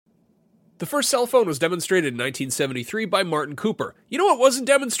The first cell phone was demonstrated in 1973 by Martin Cooper. You know what wasn't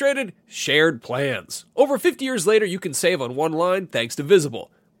demonstrated? Shared plans. Over 50 years later, you can save on one line thanks to Visible.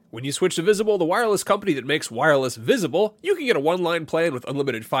 When you switch to Visible, the wireless company that makes wireless visible, you can get a one-line plan with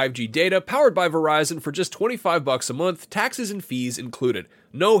unlimited 5G data powered by Verizon for just $25 a month, taxes and fees included.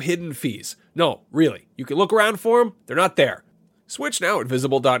 No hidden fees. No, really. You can look around for them. They're not there. Switch now at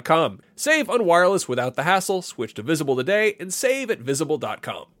Visible.com. Save on wireless without the hassle. Switch to Visible today and save at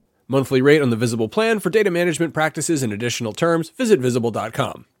Visible.com. Monthly rate on the Visible plan. For data management practices and additional terms, visit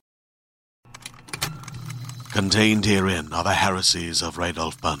Visible.com. Contained herein are the heresies of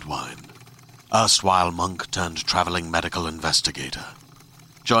Radolf Burntwine, erstwhile monk turned traveling medical investigator.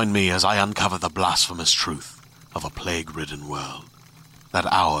 Join me as I uncover the blasphemous truth of a plague-ridden world, that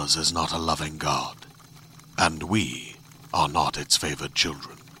ours is not a loving God, and we are not its favored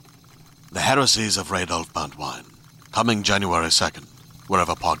children. The heresies of Radolf Burntwine, coming January 2nd,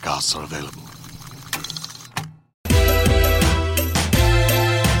 wherever podcasts are available.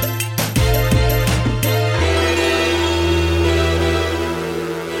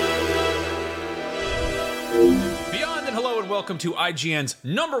 Beyond and hello and welcome to IGN's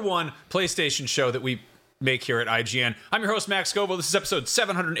 #1 PlayStation show that we make here at IGN. I'm your host, Max Scoville. This is episode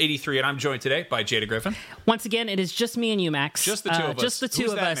 783, and I'm joined today by Jada Griffin. Once again, it is just me and you, Max. Just the two of us. Just the two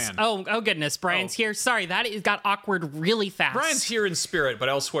Who's of that us. man? Oh goodness, Brian's here. Sorry, it got awkward really fast. Brian's here in spirit, but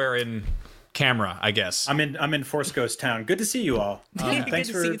elsewhere in camera, I guess. I'm in Force Ghost Town. Good to see you all. Thanks Good to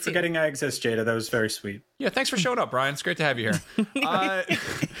see you for too. forgetting I exist, Jada. That was very sweet. Yeah, thanks for showing up, Brian. It's great to have you here.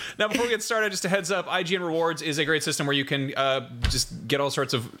 Now, before we get started, just a heads up, IGN Rewards is a great system where you can just get all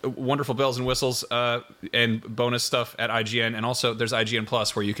sorts of wonderful bells and whistles and bonus stuff at IGN. And also, there's IGN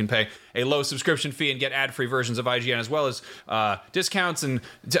Plus, where you can pay a low subscription fee and get ad-free versions of IGN, as well as discounts. And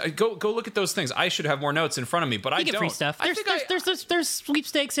go look at those things. I should have more notes in front of me, but I get don't. free stuff. There's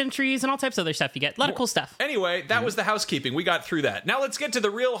sweepstakes entries and all types of other stuff you get. A lot of cool stuff. Anyway, that was the housekeeping. We got through that. Now let's get to the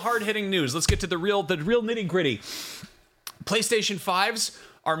real hard-hitting news. Let's get to the real nitty-gritty. PlayStation 5s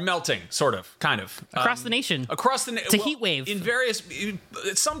are melting, sort of, kind of. Across the nation. It's a heat wave. In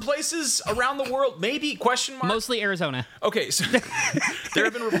some places around the world, maybe, question mark? Mostly Arizona. Okay, so there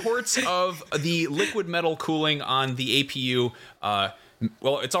have been reports of the liquid metal cooling on the APU.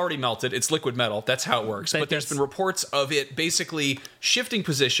 Well, it's already melted. It's liquid metal. That's how it works. But there's been reports of it basically shifting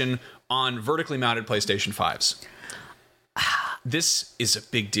position on vertically mounted PlayStation 5s. This is a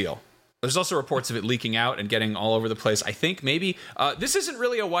big deal. There's also reports of it leaking out and getting all over the place. I think maybe this isn't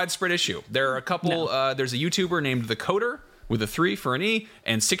really a widespread issue. There are a couple. There's a YouTuber named The Coder with a 3 for an E,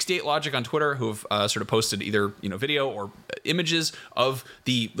 and 68 Logic on Twitter who have sort of posted either video or images of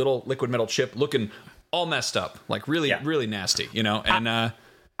the little liquid metal chip looking all messed up, like really nasty. And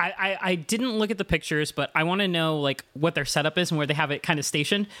I didn't look at the pictures, but I want to know like what their setup is and where they have it kind of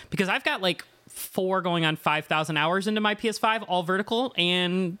stationed, because I've got like 4 going on 5,000 hours into my PS5, all vertical,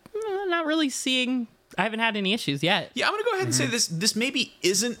 and not really seeing. I haven't had any issues yet. Yeah, I'm gonna go ahead and say this maybe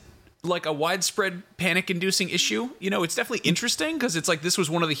isn't like a widespread panic-inducing issue. It's definitely interesting because it's like this was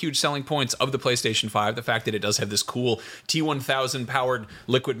one of the huge selling points of the PlayStation 5, the fact that it does have this cool T1000 powered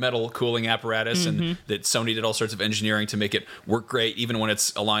liquid metal cooling apparatus, and that Sony did all sorts of engineering to make it work great even when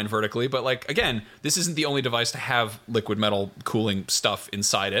it's aligned vertically. But like, again, this isn't the only device to have liquid metal cooling stuff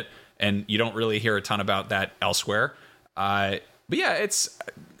inside it, and you don't really hear a ton about that elsewhere. But yeah, it's,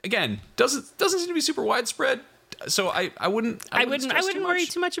 again, doesn't seem to be super widespread. So I wouldn't worry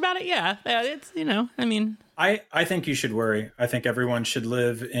too much about it. Yeah, it's I think you should worry. I think everyone should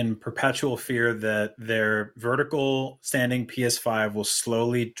live in perpetual fear that their vertical standing PS5 will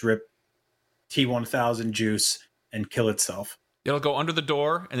slowly drip T1000 juice and kill itself. It'll go under the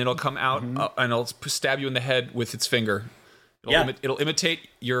door and it'll come out and it'll stab you in the head with its finger. It'll imitate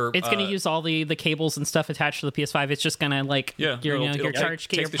your. It's going to use all the cables and stuff attached to the PS5. It's just going to your charge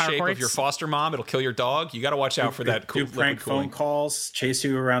cable, take the shape of your foster mom. It'll kill your dog. You got to watch out for that. Do prank phone calls, chase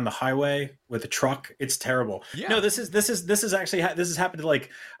you around the highway with a truck. It's terrible. Yeah. No, this has happened to like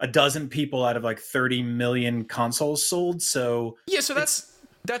a dozen people out of like 30 million consoles sold. So yeah, so that's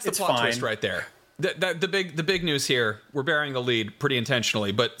the plot twist right there. The big news here, we're bearing the lead pretty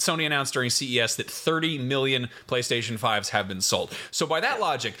intentionally, but Sony announced during CES that 30 million PlayStation 5s have been sold. So by that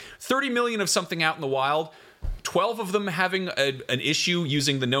logic, 30 million of something out in the wild, 12 of them having an issue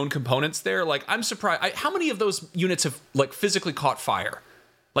using the known components there. Like, I'm surprised. How many of those units have like physically caught fire?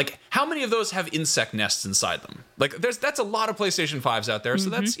 Like, how many of those have insect nests inside them? Like, that's a lot of PlayStation 5s out there, so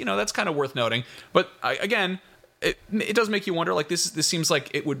that's kind of worth noting. But again, it does make you wonder, like, this seems like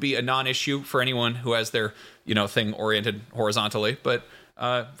it would be a non-issue for anyone who has their, thing oriented horizontally, but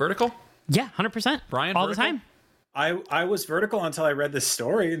vertical? Yeah, 100%. Brian, all vertical? the time. I was vertical until I read this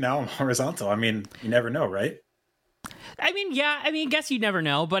story. Now I'm horizontal. I mean, you never know, right? I mean, yeah. I mean, I guess you never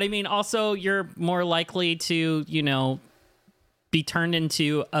know, but I mean, also you're more likely to, be turned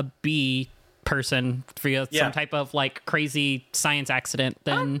into a bee person for some type of like crazy science accident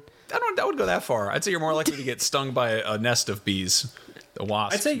than. I wouldn't go that far. I'd say you're more likely to get stung by a nest of bees. The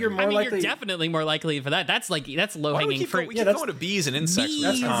wasps. I'd say you're more likely. You're definitely more likely for that. That's low hanging fruit. We keep going to bees and insects. Bees.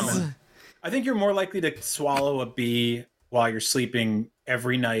 That's common. I think you're more likely to swallow a bee while you're sleeping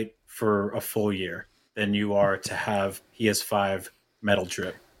every night for a full year than you are to have PS5 metal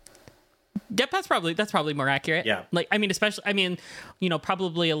drip. Yep, that's probably more accurate. Yeah. Like,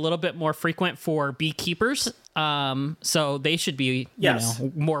 probably a little bit more frequent for beekeepers. So they should be,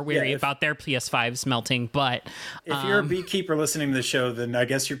 more wary about their PS5s melting. But if you're a beekeeper listening to the show, then I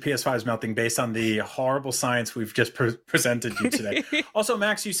guess your PS5 is melting based on the horrible science we've just presented you today. Also,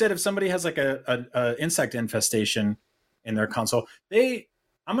 Max, you said if somebody has like a insect infestation in their console,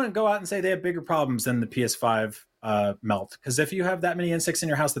 I'm going to go out and say they have bigger problems than the PS5 melt. Because if you have that many insects in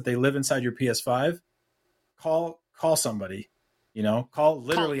your house that they live inside your PS5, call somebody. Call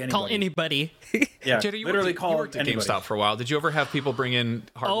literally anybody. Call anybody. Yeah, Jada, literally you worked at GameStop for a while. Did you ever have people bring in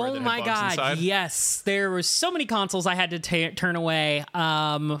hardware that had bugs inside? Yes. There were so many consoles I had to turn away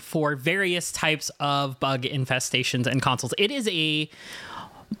for various types of bug infestations and consoles. It is a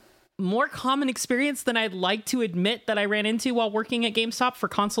more common experience than I'd like to admit that I ran into while working at GameStop for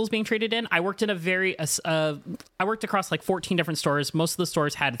consoles being traded in. I worked in I worked across like 14 different stores. Most of the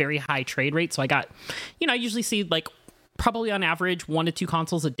stores had very high trade rates. So I got, I usually see like probably on average 1 to 2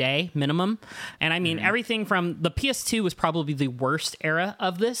 consoles a day minimum. And I mean, everything from the PS2 was probably the worst era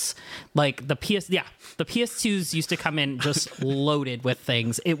of this. Like the PS2s used to come in just loaded with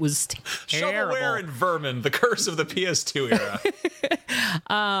things. It was terrible. Shovelware and vermin, the curse of the PS2 era.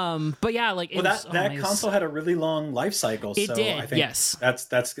 But yeah, like that console had a really long life cycle. It so did. I think yes,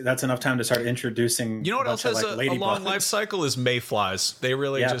 that's enough time to start introducing. You know what else has a long life cycle is mayflies. They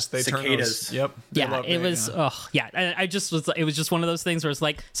really turn cicadas. Those. Yep. Yeah, it was. It was just one of those things where it's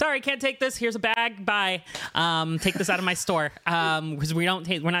like, sorry, can't take this. Here's a bag. Bye. Take this out of my store because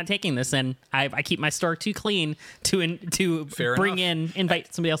we're not taking this. And I keep my store too clean to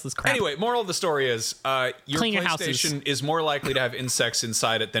invite somebody else's crap. Anyway, moral of the story is your Clean your PlayStation is more likely to have insects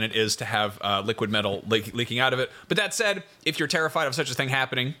inside it than it is to have liquid metal leaking out of it. But that said, if you're terrified of such a thing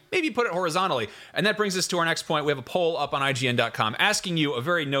happening, maybe put it horizontally. And that brings us to our next point. We have a poll up on IGN.com asking you a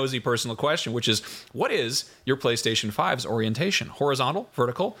very nosy personal question, which is, what is your PlayStation 5's orientation? Horizontal,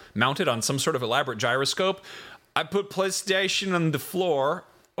 vertical, mounted on some sort of elaborate gyroscope? I put PlayStation on the floor,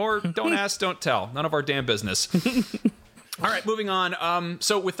 or don't ask, don't tell. None of our damn business. All right, moving on.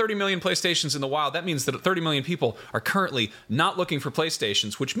 So with 30 million PlayStations in the wild, that means that 30 million people are currently not looking for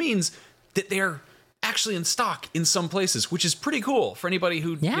PlayStations, which means that they're actually in stock in some places, which is pretty cool for anybody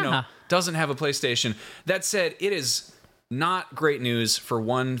who doesn't have a PlayStation. That said, it is not great news for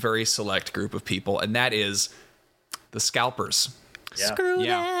one very select group of people, and that is the scalpers. Yeah. Screw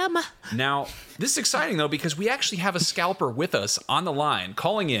them. Now, this is exciting, though, because we actually have a scalper with us on the line,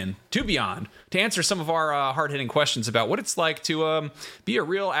 calling in to Beyond to answer some of our hard-hitting questions about what it's like to be a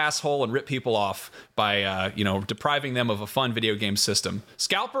real asshole and rip people off by, depriving them of a fun video game system.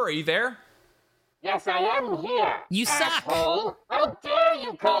 Scalper, are you there? Yes, I am here. You suck. Asshole. How dare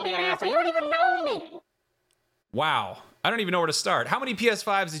you call me an asshole? You don't even know me. Wow. I don't even know where to start. How many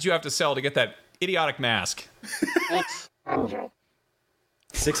PS5s did you have to sell to get that idiotic mask? 600.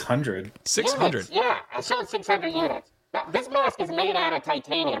 600? 600. Units, yeah, I sold 600 units. Now, this mask is made out of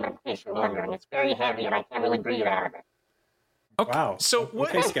titanium, in case you're wondering. It's very heavy, and I can't really breathe out of it. Okay. Wow. So what?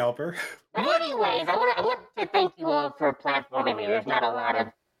 Okay, Scalper. But anyways, I want to thank you all for platforming me. There's not a lot of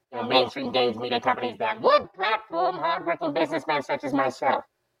mainstream games media companies that would platform hardworking businessmen such as myself.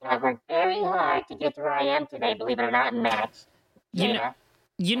 And I've worked very hard to get to where I am today, believe it or not, Max. With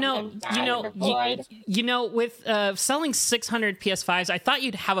selling 600 PS5s, I thought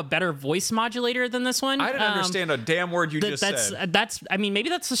you'd have a better voice modulator than this one. I didn't understand a damn word you just said. Maybe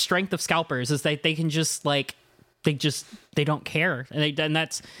that's the strength of scalpers is that they can just they don't care, and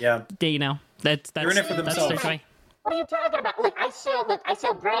that's Yeah. That's They're in it for themselves. What are you talking about? Look, I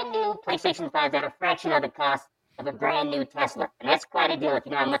sell brand new PlayStation 5s at a fraction of the cost of a brand new Tesla. And that's quite a deal if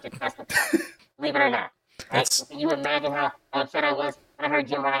you know how much a Tesla costs. Believe it or not. Right? Can you imagine how upset I was when I heard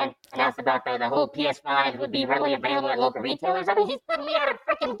Jim Ryan announce about the whole PS5 would be readily available at local retailers? I mean, he's putting me out of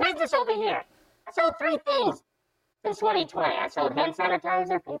freaking business over here. I sold 3 things since 2020. I sold hand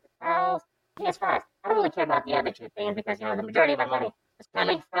sanitizer, paper towels, PS5s. I don't really care about the other 2 things because, the majority of my money is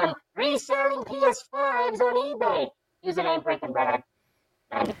coming from reselling PS5s on eBay. Username Breaking Bad.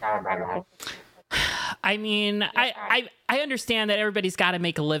 95, by the way. I mean, I understand that everybody's got to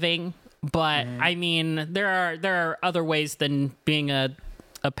make a living, but I mean, there are other ways than being a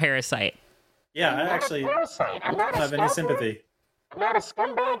parasite. Yeah, I actually I'm not don't have any sympathy. I'm not a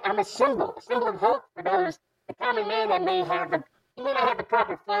scumbag. I'm a symbol of hope for those, the common man that may not have the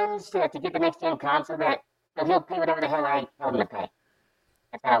proper funds to get the next gen console, but he'll pay whatever the hell I tell him to pay.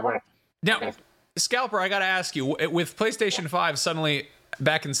 That's how it works. Now, Scalper, I got to ask you, with PlayStation 5 suddenly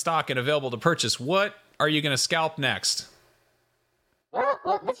back in stock and available to purchase, what are you going to scalp next?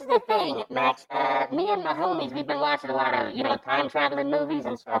 Well, this is the thing, Max. Me and my homies, we've been watching a lot of, time traveling movies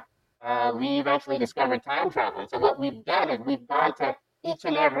and stuff. We've actually discovered time travel. So what we've done is we've gone to each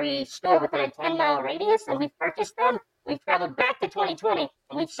and every store within a 10-mile radius, and we've purchased them. We've traveled back to 2020,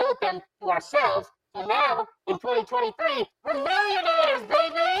 and we've sold them to ourselves. And now, in 2023, we're millionaires,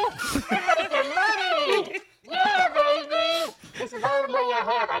 baby! We're making money! Yeah, baby! This is all the money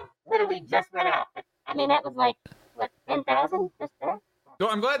I have. I literally just went out. I mean, that was like, what, 10,000 just there? So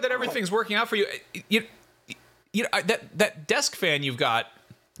I'm glad that everything's working out for you. That desk fan you've got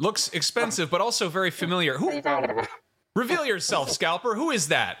looks expensive, but also very familiar. What are you talking about? Reveal yourself, Scalper. Who is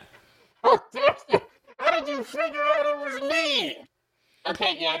that? Oh, damn you! How did you figure out it was me?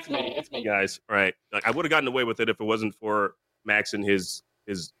 Okay, yeah, it's me. It's me. Guys, all right. Like, I would have gotten away with it if it wasn't for Max and his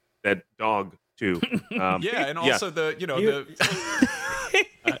that dog too. Yeah, and also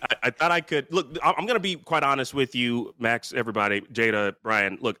I thought I could look. I'm going to be quite honest with you, Max, everybody, Jada,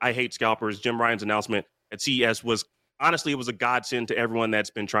 Brian. Look, I hate scalpers. Jim Ryan's announcement at CES was honestly, it was a godsend to everyone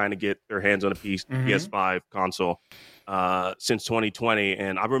that's been trying to get their hands on a PS5 console since 2020.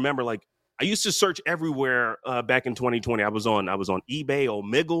 And I remember, like, I used to search everywhere back in 2020. I was on eBay,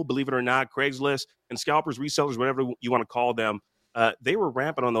 Omegle, believe it or not, Craigslist, and scalpers, resellers, whatever you want to call them. They were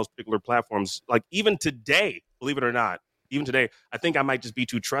rampant on those particular platforms. Like, even today, believe it or not, even today, I think I might just be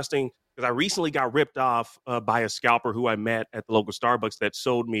too trusting, because I recently got ripped off by a scalper who I met at the local Starbucks that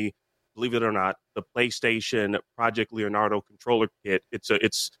sold me, believe it or not, the PlayStation Project Leonardo controller kit.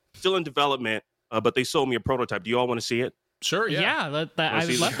 It's still in development, but they sold me a prototype. Do you all want to see it? Sure, yeah. I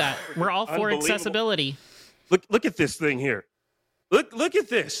would love that. We're all for accessibility. Look at this thing here. Look at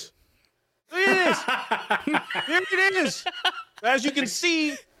this. Look at this. Here it is. As you can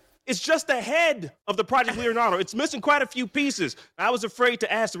see, it's just the head of the Project Leonardo. It's missing quite a few pieces. I was afraid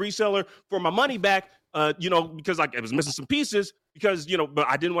to ask the reseller for my money back, because like it was missing some pieces, because, but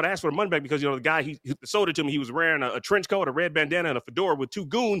I didn't want to ask for the money back because, the guy he sold it to me, he was wearing a trench coat, a red bandana, and a fedora with two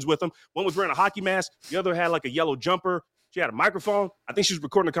goons with him. One was wearing a hockey mask. The other had like a yellow jumper. She had a microphone. I think she was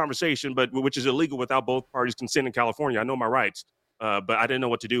recording a conversation, but which is illegal without both parties consent in California. I know my rights, but I didn't know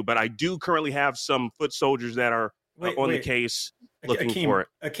what to do. But I do currently have some foot soldiers that are on the case looking for it.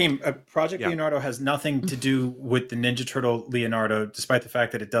 Akeem, Project Leonardo has nothing to do with the Ninja Turtle Leonardo, despite the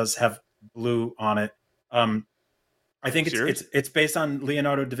fact that it does have blue on it. I think it's based on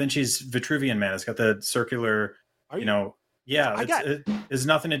Leonardo da Vinci's Vitruvian Man. It's got the circular, it has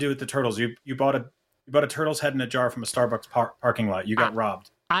nothing to do with the turtles. You bought a turtle's head in a jar from a Starbucks parking lot. You got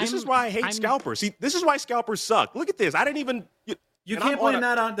robbed. This is why I hate scalpers. See, this is why scalpers suck. Look at this. I didn't even... You can't blame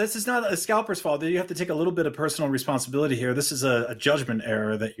that on... This is not a scalper's fault. You have to take a little bit of personal responsibility here. This is a judgment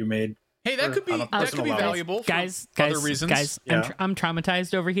error that you made. Hey, that could be valuable for other reasons. Guys, I'm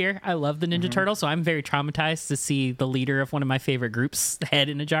traumatized over here. I love the Ninja Turtle, so I'm very traumatized to see the leader of one of my favorite groups' head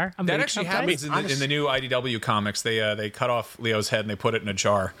in a jar. That actually happens in the new IDW comics. They cut off Leo's head and they put it in a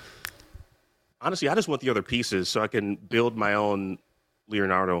jar. Honestly, I just want the other pieces so I can build my own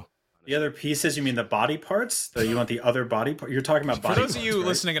Leonardo. The other pieces? You mean the body parts? You want the other body part? You're talking about body parts. For those of you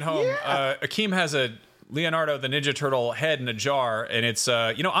listening at home, Akeem has a Leonardo the Ninja Turtle head in a jar, and it's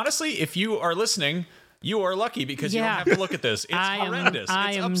honestly, if you are listening, you are lucky because you don't have to look at this. It's horrendous.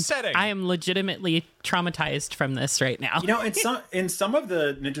 It's upsetting. I am legitimately traumatized from this right now. In some of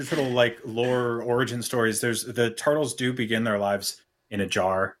the Ninja Turtle like lore origin stories, there's the turtles do begin their lives in a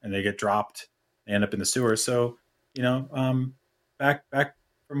jar and they get dropped. They end up in the sewer. So, back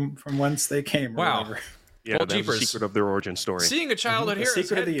from whence they came. Or whatever. Yeah, well, that's the secret of their origin story. Seeing a child head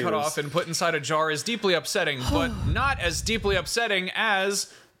cut off and put inside a jar is deeply upsetting, but not as deeply upsetting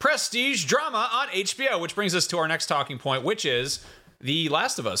as prestige drama on HBO, which brings us to our next talking point, which is The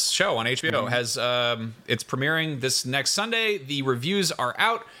Last of Us show on HBO. It's premiering this next Sunday. The reviews are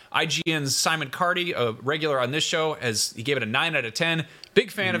out. IGN's Simon Cardy, a regular on this show, he gave it a 9 out of 10.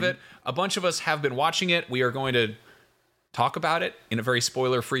 Big fan of it. A bunch of us have been watching it. We are going to talk about it in a very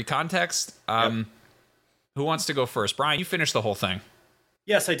spoiler-free context. Who wants to go first? Brian, you finished the whole thing.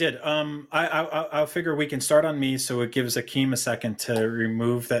 Yes, I did. I'll figure we can start on me, so it gives Akeem a second to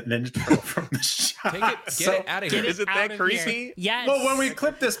remove that Ninja Turtle from the shot. Get it out of here. Is it that creepy? Yes. Well, when we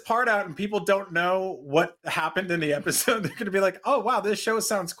clip this part out and people don't know what happened in the episode, they're going to be like, "Oh, wow, this show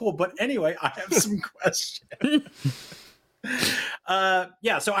sounds cool." But anyway, I have some questions.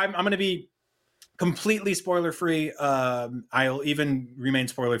 Yeah, so I'm going to be completely spoiler free. I'll even remain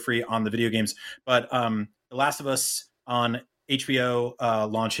spoiler free on the video games. But The Last of Us on HBO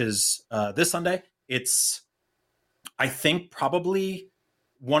launches this Sunday. It's, I think, probably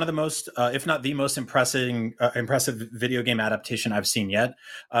one of the most, if not the most impressive video game adaptation I've seen yet.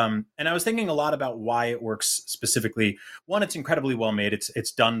 And I was thinking a lot about why it works specifically. One, it's incredibly well made.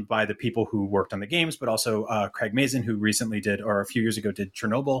 It's done by the people who worked on the games, but also Craig Mazin, who recently did, or a few years ago, did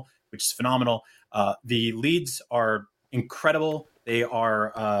Chernobyl, which is phenomenal. The leads are incredible. They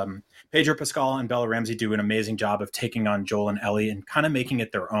are Pedro Pascal and Bella Ramsey do an amazing job of taking on Joel and Ellie and kind of making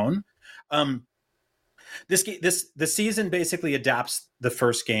it their own. The season basically adapts the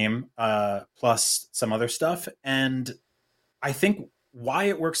first game plus some other stuff, and I think why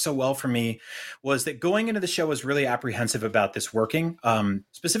it works so well for me was that going into the show, I was really apprehensive about this working,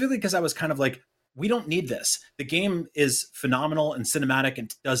 specifically because I was kind of like, we don't need this. The game is phenomenal and cinematic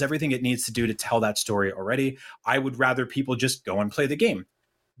and does everything it needs to do to tell that story already. I would rather people just go and play the game.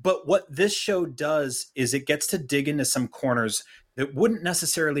 But what this show does is it gets to dig into some corners that wouldn't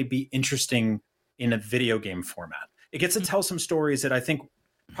necessarily be interesting in a video game format. It gets to tell some stories that I think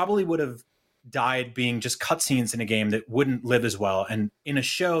probably would have died being just cutscenes in a game that wouldn't live as well. And in a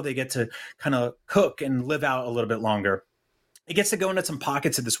show, they get to kind of cook and live out a little bit longer. It gets to go into some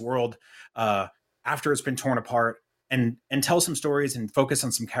pockets of this world after it's been torn apart and tell some stories and focus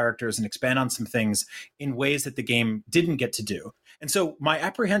on some characters and expand on some things in ways that the game didn't get to do. And so my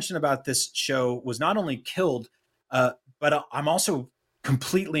apprehension about this show was not only killed, but I'm also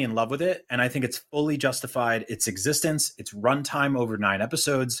completely in love with it. And I think it's fully justified its existence, its runtime over 9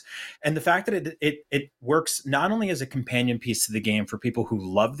 episodes. And the fact that it works not only as a companion piece to the game for people who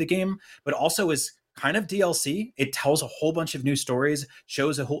love the game, but also as kind of DLC. It tells a whole bunch of new stories,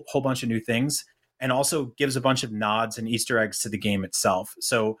 shows a whole bunch of new things, and also gives a bunch of nods and Easter eggs to the game itself.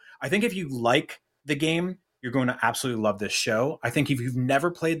 So I think if you like the game, you're going to absolutely love this show. I think if you've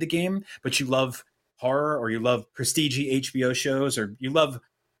never played the game, but you love horror or you love prestige HBO shows or you love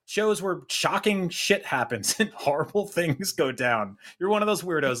shows where shocking shit happens and horrible things go down, you're one of those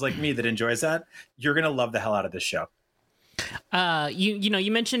weirdos like me that enjoys that, you're going to love the hell out of this show.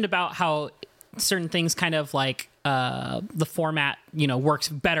 You mentioned about how certain things kind of like the format, works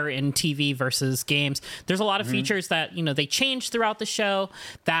better in TV versus games. There's a lot of features that, they change throughout the show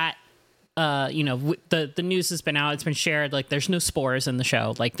that, the news has been out, it's been shared, like there's no spores in the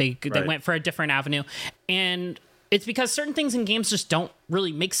show. Like they went for a different avenue, and it's because certain things in games just don't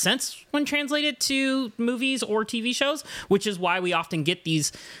really make sense when translated to movies or TV shows, which is why we often get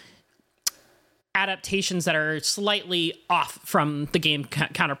these adaptations that are slightly off from the game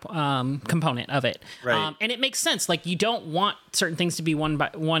counter component of it. Right. And it makes sense. Like you don't want certain things to be one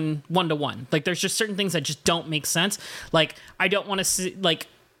to one. Like there's just certain things that just don't make sense. Like I don't want to see like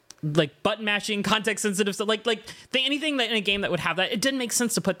button mashing, context sensitive stuff, anything that in a game that would have that, it didn't make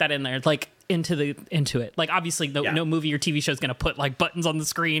sense to put that in there, like into it. Like obviously no movie or TV show is going to put like buttons on the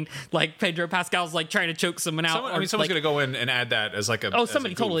screen, like Pedro Pascal's like trying to choke someone out. Someone's going to go in and add that as like a. Oh,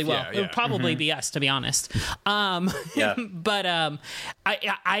 somebody totally will. Yeah. It would probably be us, to be honest. But I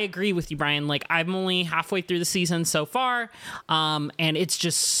agree with you, Brian. Like I'm only halfway through the season so far, and it's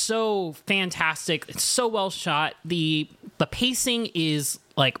just so fantastic. It's so well shot. The pacing is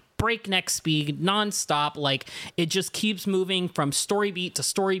like breakneck speed, nonstop. Like it just keeps moving from story beat to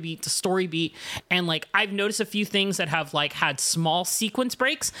story beat to story beat. And like I've noticed a few things that have like had small sequence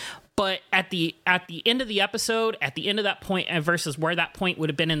breaks, but at the end of the episode, at the end of that point versus where that point would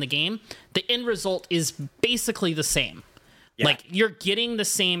have been in the game, the end result is basically the same. Yeah. Like you're getting the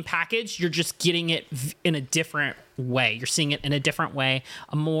same package, you're just getting it in a different way. You're seeing it in a different way,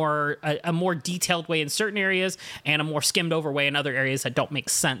 a more detailed way in certain areas and a more skimmed over way in other areas that don't make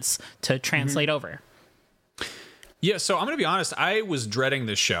sense to translate over. Yeah, so I'm going to be honest, I was dreading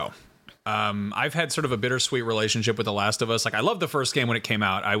this show. I've had sort of a bittersweet relationship with The Last of Us. Like I loved the first game when it came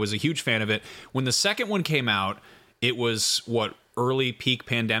out. I was a huge fan of it. When the second one came out, it was early peak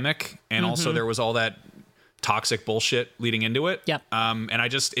pandemic, and also there was all that toxic bullshit leading into it. Yep. And it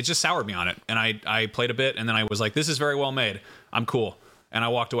just soured me on it. And I played a bit and then I was like, this is very well made. I'm cool. And I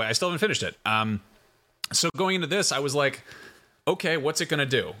walked away. I still haven't finished it. So going into this, I was like, okay, what's it going to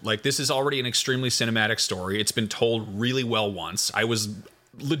do? Like, this is already an extremely cinematic story. It's been told really well once. I was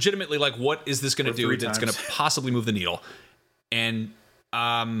legitimately like, what is this going to do that's going to possibly move the needle? And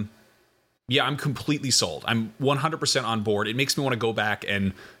Yeah, I'm completely sold. I'm 100% on board. It makes me want to go back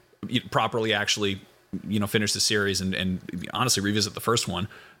and properly actually, finish the series and honestly revisit the first one.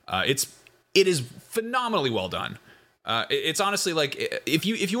 It is phenomenally well done. It's honestly like if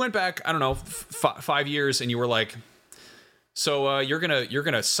you went back, I don't know, 5 years and you were like, so you're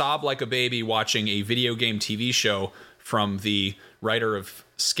gonna sob like a baby watching a video game TV show from the writer of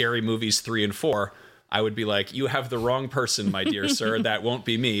Scary Movies 3 and 4. I would be like, you have the wrong person, my dear sir. That won't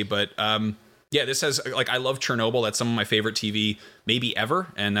be me. But yeah, this has I love Chernobyl. That's some of my favorite TV maybe ever,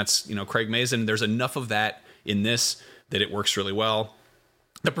 and that's Craig Mazin. There's enough of that in this that it works really well.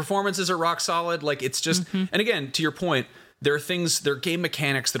 The performances are rock solid. Like it's just, and again, to your point, there are game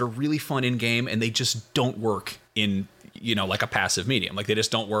mechanics that are really fun in game, and they just don't work in like a passive medium. Like they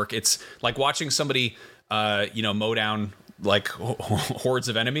just don't work. It's like watching somebody mow down like hordes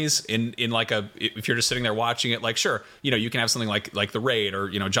of enemies in like if you're just sitting there watching it, like sure, you can have something like The Raid or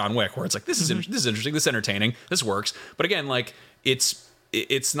John Wick, where it's like this is interesting, this is entertaining, this works. But again, like it's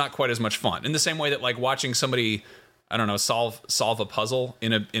not quite as much fun. In the same way that like watching somebody, I don't know, solve a puzzle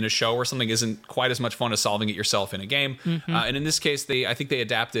in a show or something isn't quite as much fun as solving it yourself in a game. And in this case, I think they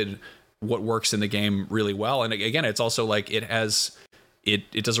adapted what works in the game really well. And again, it's also like it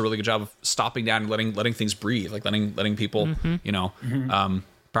does a really good job of stopping down and letting things breathe, like letting people,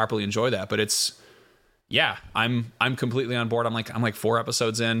 properly enjoy that. But I'm completely on board. I'm like 4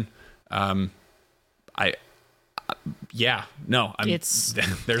 episodes in.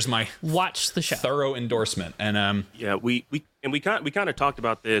 There's my watch the show thorough endorsement. And we kind of talked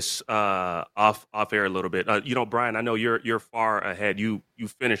about this off air a little bit. Brian, I know you're far ahead. You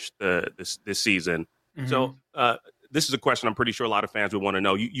finished this season, so this is a question I'm pretty sure a lot of fans would want to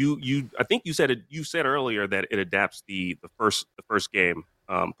know. I think you said earlier that it adapts the first game,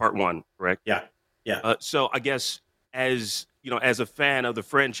 part 1, correct? Yeah. So I guess as a fan of the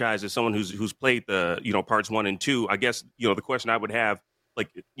franchise, as someone who's played the parts 1 and 2, I guess the question I would have, like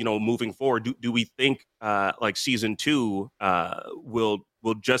moving forward, do we think like season 2 will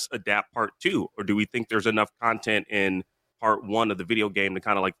just adapt part 2, or do we think there's enough content in part 1 of the video game to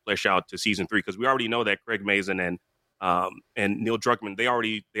kind of like flesh out to season 3? Because we already know that Craig Mazin and Neil Druckmann, they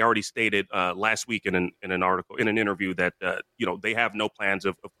already stated last week in an article, in an interview, that they have no plans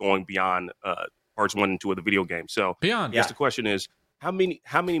of going beyond parts 1 and 2 of the video game. So beyond, I guess the question is, how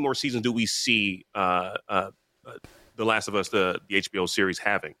many more seasons do we see The Last of Us, the HBO series,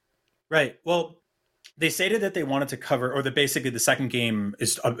 having? Right. Well, they stated that they wanted to cover, or that basically the second game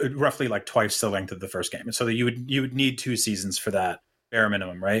is roughly like twice the length of the first game, and so that you would need 2 seasons for that, bare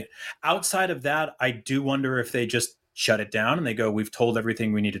minimum, right? Outside of that, I do wonder if they just shut it down and they go, we've told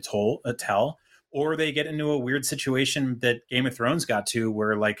everything we need to tell, or they get into a weird situation that Game of Thrones got to,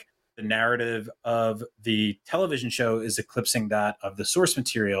 where like the narrative of the television show is eclipsing that of the source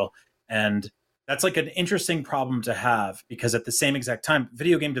material. And that's like an interesting problem to have, because at the same exact time,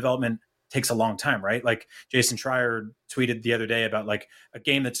 video game development takes a long time, right? Like Jason Schreier tweeted the other day about like a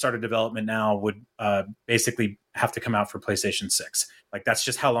game that started development now would basically have to come out for PlayStation 6. Like that's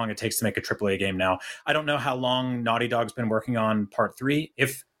just how long it takes to make a AAA game now. I don't know how long Naughty Dog's been working on part 3,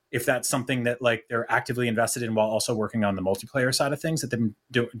 if that's something that like they're actively invested in while also working on the multiplayer side of things that they've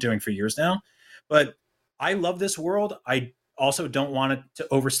been doing for years now. But I love this world. I also don't want it to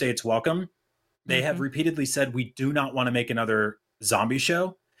overstay its welcome. They have repeatedly said, we do not want to make another zombie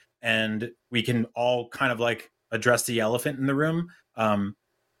show. And we can all kind of like address the elephant in the room.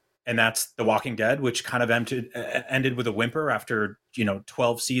 And that's The Walking Dead, which kind of ended with a whimper after,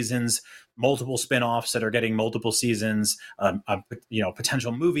 12 seasons, multiple spinoffs that are getting multiple seasons,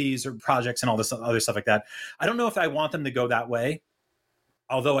 potential movies or projects and all this other stuff like that. I don't know if I want them to go that way.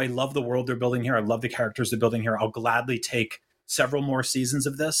 Although I love the world they're building here. I love the characters they're building here. I'll gladly take several more seasons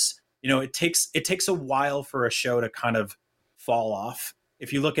of this. It takes a while for a show to kind of fall off.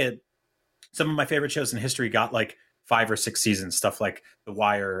 If you look at some of my favorite shows in history, got like 5 or 6 seasons, stuff like The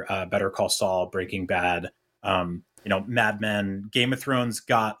Wire, Better Call Saul, Breaking Bad, Mad Men. Game of Thrones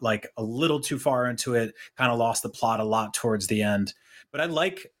got like a little too far into it, kind of lost the plot a lot towards the end. But I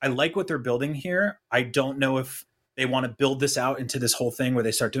like what they're building here. I don't know if they want to build this out into this whole thing where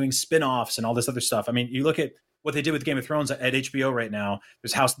they start doing spin-offs and all this other stuff. I mean, you look at what they did with Game of Thrones at HBO right now.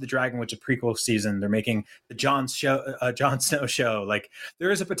 There's House of the Dragon, which is a prequel season. They're making the Jon Snow show. Like there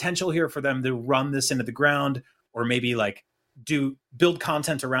is a potential here for them to run this into the ground, or maybe like build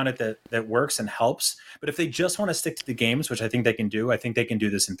content around it that works and helps. But if they just want to stick to the games, which I think they can do, I think they can do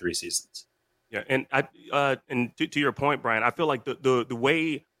this in 3 seasons. Yeah, and to your point, Brian, I feel like the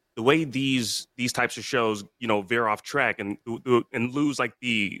way these types of shows veer off track and lose like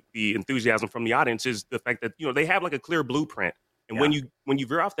the enthusiasm from the audience is the fact that they have like a clear blueprint And when you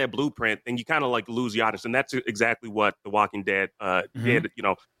veer off that blueprint, then you kind of like lose the audience. And that's exactly what The Walking Dead did,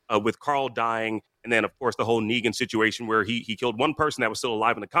 with Carl dying. And then, of course, the whole Negan situation where he killed one person that was still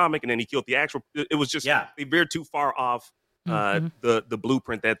alive in the comic, and then he killed the actual. It was just they veered too far off the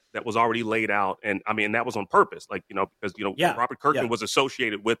blueprint that was already laid out. And I mean, that was on purpose, like, because Robert Kirkman was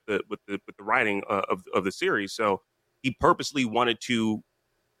associated with the writing of the series, so he purposely wanted to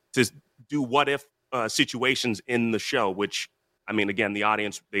do what if situations in the show, which, I mean, again, the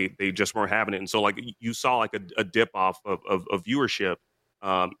audience, they just weren't having it. And so, like, you saw like a dip off of viewership.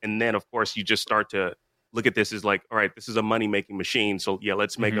 And then, of course, you just start to look at this as like, all right, this is a money-making machine. So, yeah,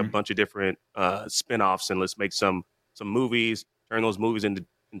 let's make a bunch of different spin-offs, and let's make some movies, turn those movies into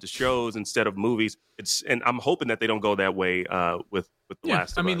shows instead of movies. And I'm hoping that they don't go that way with The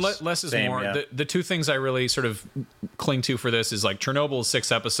Last of Us. Less is more. Yeah. The two things I really sort of cling to for this is like Chernobyl is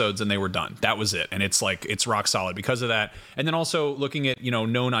 6 episodes and they were done. That was it. And it's like, it's rock solid because of that. And then also looking at,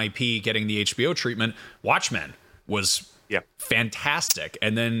 known IP getting the HBO treatment, Watchmen was fantastic.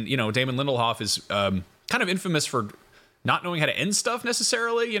 And then, Damon Lindelof is kind of infamous for not knowing how to end stuff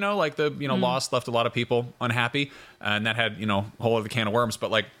necessarily, like the, Lost left a lot of people unhappy, and that had, a whole other can of worms. But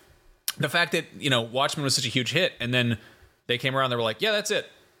like the fact that, Watchmen was such a huge hit, and then they came around, they were like, yeah, that's it.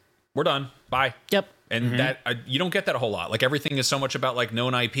 We're done. Bye. Yep. And that you don't get that a whole lot. Like everything is so much about like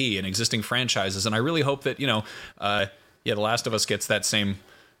known IP and existing franchises. And I really hope that, The Last of Us gets that same,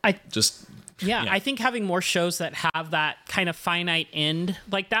 I think having more shows that have that kind of finite end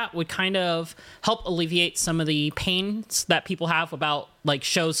like that would kind of help alleviate some of the pains that people have about like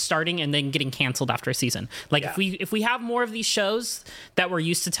shows starting and then getting canceled after a season. Like if we have more of these shows that we're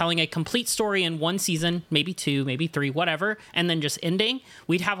used to telling a complete story in one season, maybe 2, maybe 3, whatever, and then just ending,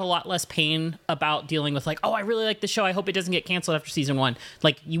 we'd have a lot less pain about dealing with like, oh, I really like the show, I hope it doesn't get canceled after season 1.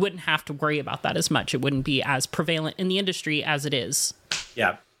 Like you wouldn't have to worry about that as much. It wouldn't be as prevalent in the industry as it is.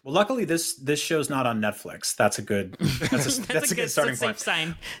 Yeah. Well, luckily this show's not on Netflix. That's a good that's a good starting point.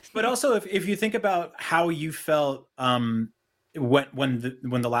 Sign. But also, if you think about how you felt when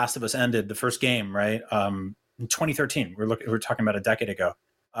The Last of Us ended, the first game, right? In 2013, we're talking about a decade ago.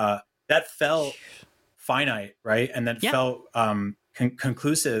 That felt finite, right? And then felt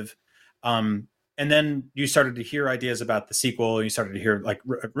conclusive. And then you started to hear ideas about the sequel. You started to hear like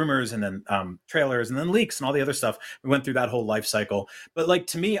rumors, and then trailers, and then leaks, and all the other stuff. We went through that whole life cycle. But like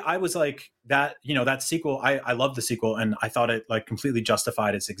to me, I was like that. That sequel. I loved the sequel, and I thought it like completely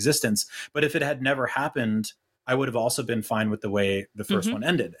justified its existence. But if it had never happened, I would have also been fine with the way the first one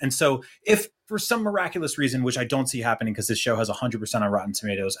ended. And so, if for some miraculous reason, which I don't see happening, because this show has 100% on Rotten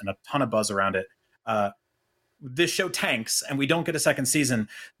Tomatoes and a ton of buzz around it, this show tanks and we don't get a second season,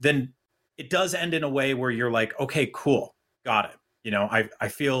 then it does end in a way where you're like, okay, cool, got it. I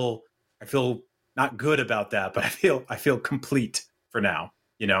feel not good about that, but I feel complete for now.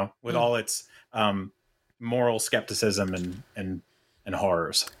 With all its moral skepticism and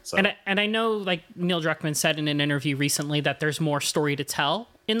horrors. So. And I know, like Neil Druckmann said in an interview recently, that there's more story to tell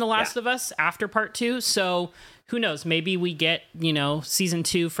in The Last of Us after part 2. So who knows? Maybe we get season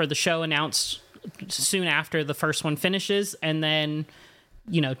 2 for the show announced soon after the first one finishes, and then.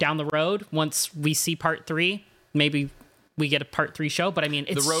 Down the road, once we see part 3, maybe we get a part 3 show. But I mean,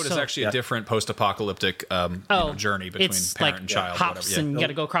 it's the road is actually a different post-apocalyptic journey between parent and child. Hops whatever. And you got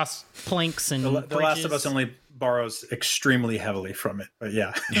to go across planks and the Last of Us only borrows extremely heavily from it. But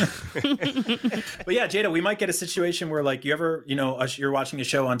yeah, but yeah, Jada, we might get a situation where like you're watching a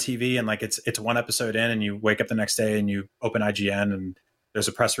show on TV and like it's one episode in, and you wake up the next day and you open IGN and there's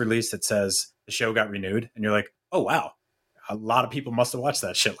a press release that says the show got renewed, and you're like, oh wow. A lot of people must have watched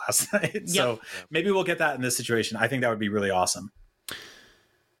that shit last night. Yep. So maybe we'll get that in this situation. I think that would be really awesome.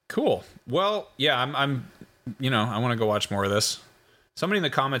 Cool. Well, yeah, I'm I want to go watch more of this. Somebody in the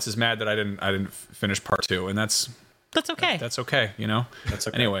comments is mad that I didn't finish part 2, and that's okay. That's okay. That's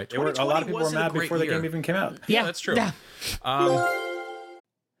okay. Anyway, a lot of people were mad before the game even came out. Yeah, that's true. Yeah.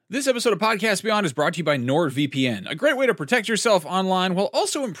 This episode of Podcast Beyond is brought to you by NordVPN, a great way to protect yourself online while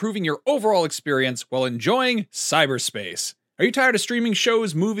also improving your overall experience while enjoying cyberspace. Are you tired of streaming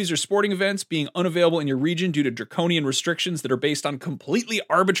shows, movies, or sporting events being unavailable in your region due to draconian restrictions that are based on completely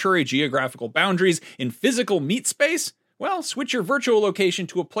arbitrary geographical boundaries in physical meat space? Well, switch your virtual location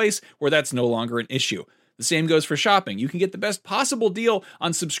to a place where that's no longer an issue. The same goes for shopping. You can get the best possible deal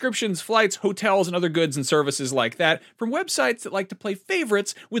on subscriptions, flights, hotels, and other goods and services like that from websites that like to play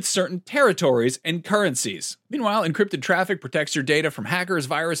favorites with certain territories and currencies. Meanwhile, encrypted traffic protects your data from hackers,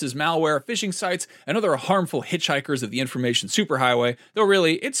 viruses, malware, phishing sites, and other harmful hitchhikers of the information superhighway, though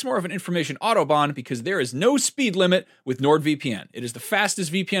really, it's more of an information autobahn because there is no speed limit with NordVPN. It is the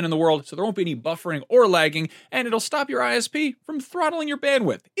fastest VPN in the world, so there won't be any buffering or lagging, and it'll stop your ISP from throttling your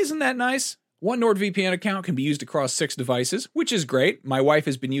bandwidth. Isn't that nice? One NordVPN account can be used across 6 devices, which is great. My wife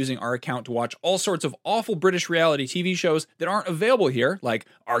has been using our account to watch all sorts of awful British reality TV shows that aren't available here, like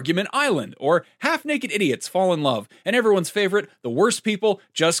Argument Island or Half-Naked Idiots Fall in Love, and everyone's favorite, The Worst People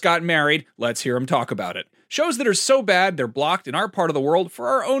Just Got Married. Let's hear them talk about it. Shows that are so bad they're blocked in our part of the world for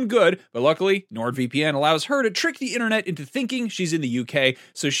our own good, but luckily, NordVPN allows her to trick the internet into thinking she's in the UK,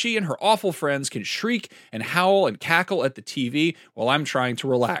 so she and her awful friends can shriek and howl and cackle at the TV while I'm trying to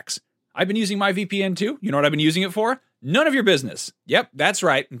relax. I've been using my VPN too. You know what I've been using it for? None of your business. Yep, that's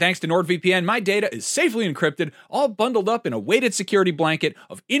right. And thanks to NordVPN, my data is safely encrypted, all bundled up in a weighted security blanket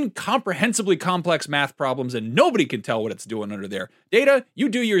of incomprehensibly complex math problems, and nobody can tell what it's doing under there. Data, you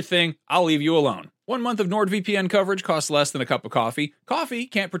do your thing. I'll leave you alone. 1 month of NordVPN coverage costs less than a cup of coffee. Coffee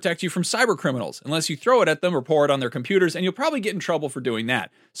can't protect you from cyber criminals unless you throw it at them or pour it on their computers, and you'll probably get in trouble for doing that.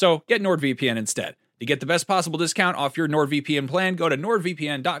 So get NordVPN instead. To get the best possible discount off your NordVPN plan, go to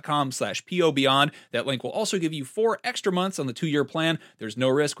nordvpn.com/POBeyond. That link will also give you 4 extra months on the 2-year plan. There's no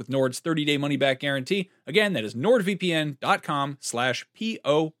risk with Nord's 30-day money-back guarantee. Again, that is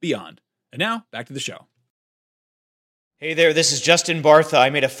nordvpn.com/POBeyond. And now, back to the show. Hey there, this is Justin Bartha. I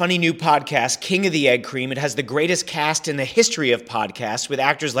made a funny new podcast, King of the Egg Cream. It has the greatest cast in the history of podcasts with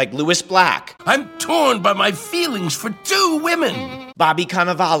actors like Louis Black. I'm torn by my feelings for 2 women. Bobby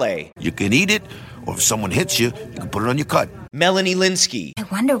Cannavale. You can eat it, or if someone hits you, you can put it on your cut. Melanie Linsky. I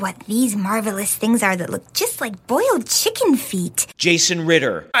wonder what these marvelous things are that look just like boiled chicken feet. Jason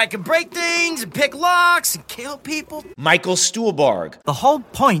Ritter. I can break things and pick locks and kill people. Michael Stuhlbarg. The whole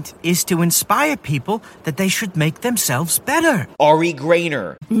point is to inspire people that they should make themselves better. Ari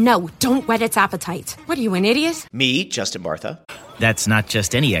Grainer. No, don't whet its appetite. What are you, an idiot? Me, Justin Bartha. That's not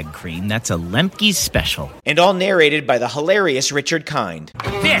just any egg cream, that's a Lemke's special. And all narrated by the hilarious Richard Kind.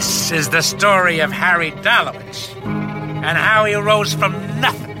 This is the story of Harry Dalowitz and how he rose from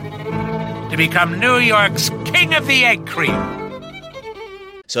nothing to become New York's King of the Egg Cream.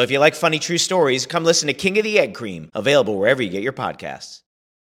 So if you like funny true stories, come listen to King of the Egg Cream, available wherever you get your podcasts.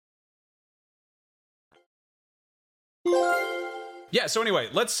 Yeah, so anyway,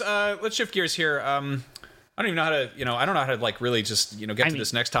 let's shift gears here. I don't even know how to, I don't know how to like really just, get to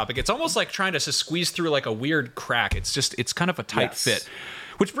this next topic. It's almost like trying to squeeze through like a weird crack. It's kind of a tight fit.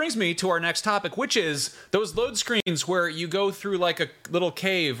 Which brings me to our next topic, which is those load screens where you go through like a little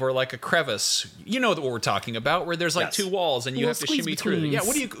cave or like a crevice. You know what we're talking about, where there's like 2 walls and you have to shimmy through. Yeah,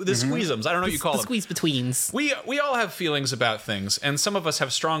 what do you, the squeezems? I don't know what you call them. Squeeze betweens. We all have feelings about things, and some of us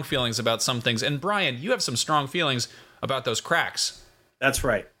have strong feelings about some things. And Brian, you have some strong feelings about those cracks. That's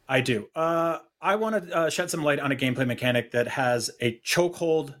right. I do. I want to shed some light on a gameplay mechanic that has a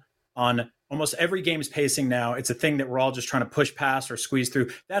chokehold on almost every game's pacing now. It's a thing that we're all just trying to push past or squeeze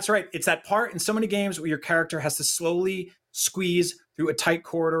through. That's right. It's that part in so many games where your character has to slowly squeeze through a tight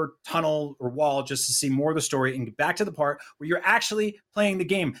corridor, tunnel, or wall just to see more of the story and get back to the part where you're actually playing the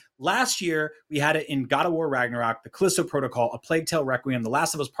game. Last year, we had it in God of War Ragnarok, the Callisto Protocol, A Plague Tale Requiem, The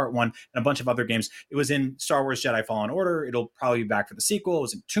Last of Us Part 1, and a bunch of other games. It was in Star Wars Jedi Fallen Order. It'll probably be back for the sequel. It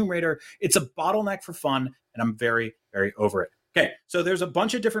was in Tomb Raider. It's a bottleneck for fun, and I'm very, very over it. Okay, so there's a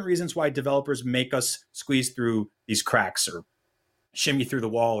bunch of different reasons why developers make us squeeze through these cracks or shimmy through the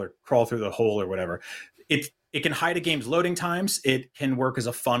wall or crawl through the hole or whatever. It can hide a game's loading times. It can work as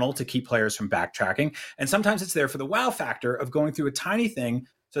a funnel to keep players from backtracking. And sometimes it's there for the wow factor of going through a tiny thing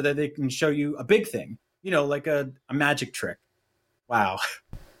so that they can show you a big thing, like a magic trick. Wow.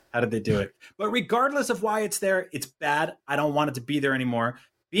 How did they do it? But regardless of why it's there, it's bad. I don't want it to be there anymore.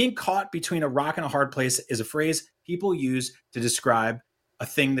 Being caught between a rock and a hard place is a phrase people use to describe a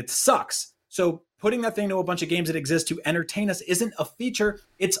thing that sucks. So putting that thing to a bunch of games that exist to entertain us isn't a feature,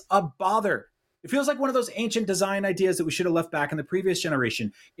 it's a bother. It feels like one of those ancient design ideas that we should have left back in the previous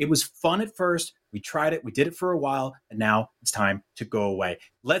generation. It was fun at first, we tried it, we did it for a while, and now it's time to go away.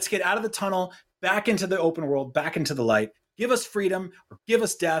 Let's get out of the tunnel, back into the open world, back into the light. Give us freedom, or give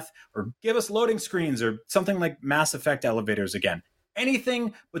us death, or give us loading screens, or something like Mass Effect elevators again.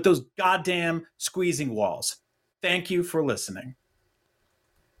 Anything but those goddamn squeezing walls. Thank you for listening.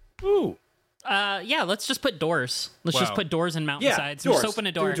 Ooh. Yeah, let's just put doors. Let's just put doors in mountainsides. doors. Just open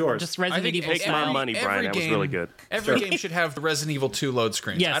a door. Do doors. Just Resident Evil Take my style. money, Brian. That was really good. Every game should have the Resident Evil 2 load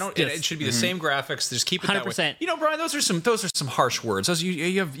screens. Yes, It should be the same graphics. Just keep it that way. 100%. You know, Brian, those are some harsh words.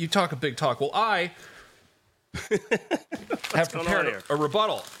 You talk a big talk. Well, I have prepared a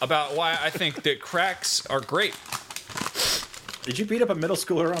rebuttal about why I think that cracks are great. Did you beat up a middle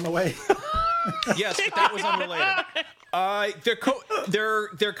schooler on the way? Yes, but that was unrelated.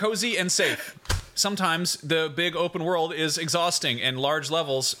 They're cozy and safe. Sometimes the big open world is exhausting, and large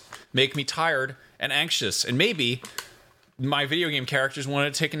levels make me tired and anxious. And maybe my video game characters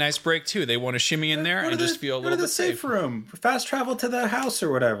want to take a nice break too. They want to shimmy in there and just feel a little bit safe. Safe room. Fast travel to the house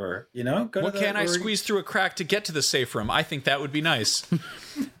or whatever. You know. What can I squeeze through a crack to get to the safe room? I think that would be nice.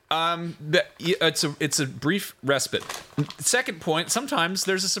 It's a brief respite. Second point, sometimes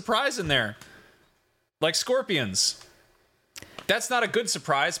there's a surprise in there. Like scorpions. That's not a good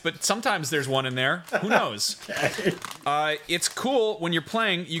surprise, but sometimes there's one in there. Who knows? It's cool when you're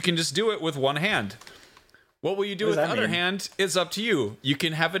playing, you can just do it with one hand. What will you do with the other hand is up to you. You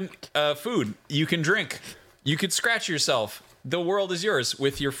can have food. You can drink. You could scratch yourself. The world is yours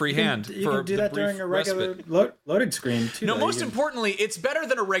with your free hand. You can do that during a regular loading screen, too. No, most importantly, it's better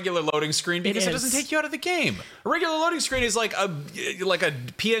than a regular loading screen because it doesn't take you out of the game. A regular loading screen is like a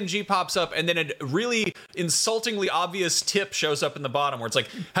PNG pops up and then a really insultingly obvious tip shows up in the bottom where it's like,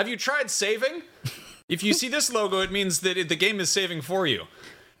 have you tried saving? If you see this logo, it means that the game is saving for you.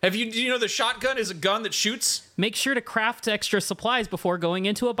 Do you know the shotgun is a gun that shoots? Make sure to craft extra supplies before going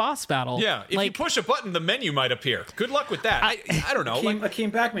into a boss battle. Yeah, if you push a button, the menu might appear. Good luck with that. I don't know.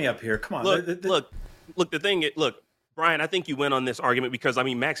 Akeem, back me up here. Come on. Look, Brian, I think you went on this argument because,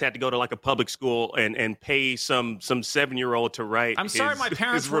 Max had to go to like a public school and pay some 7-year-old to write sorry my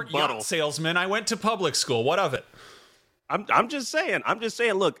parents were yacht salesmen. I went to public school. What of it? I'm just saying.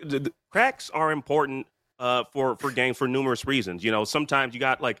 Look, the cracks are important for games for numerous reasons. You know, sometimes you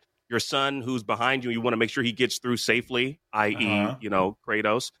got like your son who's behind you. You want to make sure he gets through safely, i.e.,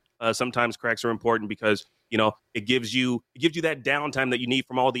 Kratos. Sometimes cracks are important because it gives you that downtime that you need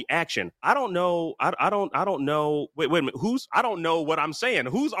from all the action. I don't know. I don't know. Wait a minute. I don't know what I'm saying.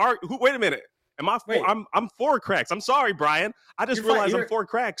 Wait a minute. I'm for cracks. I'm sorry, Brian. I just realized I'm for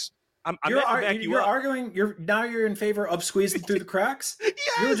cracks. You're arguing. You're in favor of squeezing through the cracks. Yes!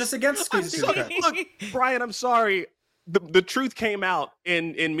 You were just against squeezing through the cracks. Look, Brian, I'm sorry. The truth came out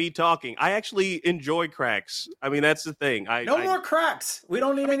in me talking. I actually enjoy cracks. That's the thing. More cracks. We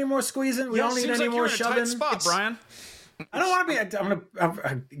don't need any more squeezing. We don't need any more shoving. Tight spot, Brian. I don't want to be. I'm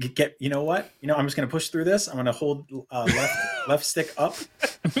gonna get. You know what? I'm just gonna push through this. I'm gonna hold left stick up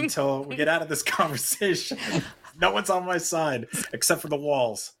until we get out of this conversation. No one's on my side except for the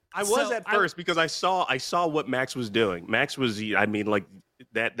walls. I was at first because I saw what Max was doing. Max was, like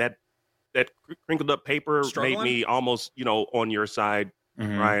that crinkled up paper made me almost, on your side,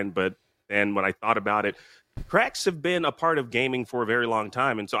 Ryan. But then when I thought about it, cracks have been a part of gaming for a very long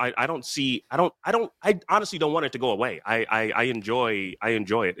time, and so I honestly don't want it to go away. I enjoy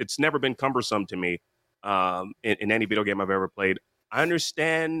it. It's never been cumbersome to me in any video game I've ever played. I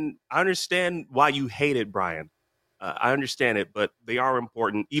understand why you hate it, Brian. I understand it, but they are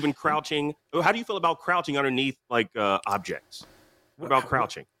important. Even crouching. How do you feel about crouching underneath objects? What about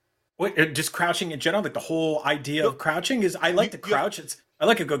crouching? Wait, just crouching in general? Like the whole idea of crouching is I like to crouch. I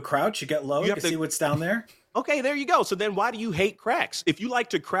like a good crouch. You get low, you can see what's down there. Okay, there you go. So then why do you hate cracks? If you like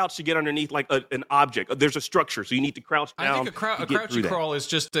to crouch to get underneath like an object, there's a structure, so you need to crouch down. I think a crouchy crawl is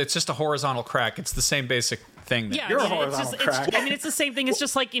just a horizontal crack. It's the same basic thing. Yeah, you're a horizontal crack. It's the same thing. It's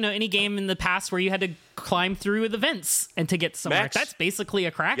just like, any game in the past where you had to climb through the vents and to get somewhere. That's basically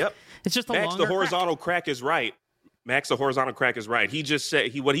a crack. Yep. It's just a Max, longer the horizontal crack is right. Max, the horizontal crack is right. He just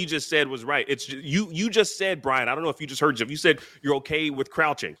said what he just said was right. It's you just said, Brian. I don't know if you just heard Jeff. You said you're okay with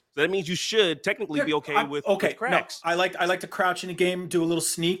crouching. So that means you should technically be okay with cracks. No, I like to crouch in a game, do a little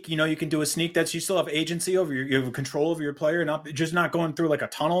sneak. You can do a sneak. You still have agency over you have control over your player, not going through like a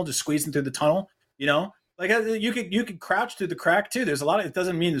tunnel, just squeezing through the tunnel. Like you could crouch through the crack too. There's a lot. It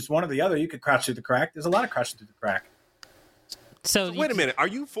doesn't mean it's one or the other. You could crouch through the crack. There's a lot of crouching through the crack. So wait a minute. Are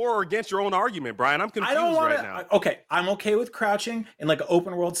you for or against your own argument, Brian? I'm confused right now. Okay, I'm okay with crouching in like an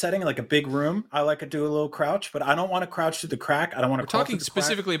open world setting, like a big room. I like to do a little crouch, but I don't want to crouch through the crack. I don't want to. We're talking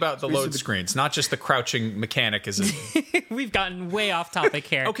specifically about the load screens, not just the crouching mechanic. We've gotten way off topic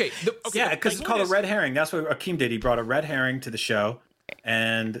here. Okay, because it's called a red herring. That's what Akeem did. He brought a red herring to the show.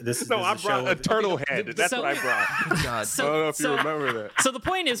 And this is I brought a turtle head. That's what I brought. God, I don't know if you remember that. So the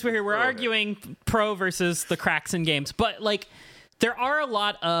point is, we're arguing pro versus the cracks in games, but like there are a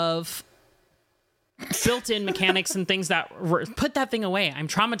lot of built-in mechanics and things that put that thing away. I'm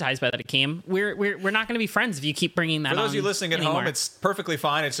traumatized by that, Akeem. We're not going to be friends if you keep bringing that on. For those of you listening at home, it's perfectly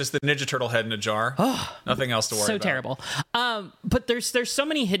fine. It's just the Ninja Turtle head in a jar. Nothing else to worry about. So terrible. But there's so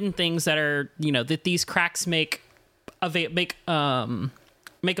many hidden things that are, that these cracks make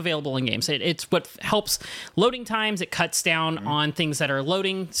available in games. It's what helps loading times. It cuts down on things that are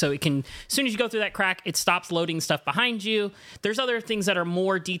loading, so it can, as soon as you go through that crack, it stops loading stuff behind you. There's other things that are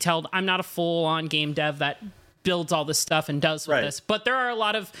more detailed. I'm not a full-on game dev that builds all this stuff and does with this, but there are a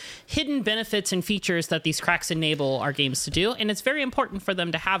lot of hidden benefits and features that these cracks enable our games to do, and it's very important for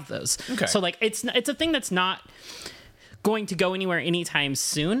them to have those. Okay. So it's a thing that's not going to go anywhere anytime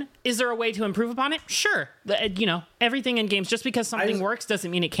soon. Is there a way to improve upon it? Sure. Everything in games, just because something works doesn't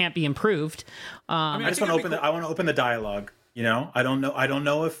mean it can't be improved. I want to open the dialogue. I don't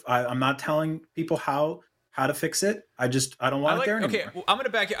know if I'm not telling people how to fix it. I don't want it there anymore. Okay, well, I'm going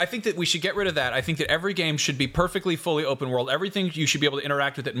to back you. I think that we should get rid of that. I think that every game should be perfectly fully open world. Everything, you should be able to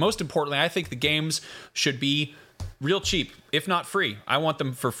interact with it. Most importantly, I think the games should be real cheap, if not free. I want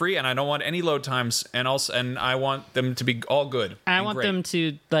them for free, and I don't want any load times, and I want them to be all good. I want them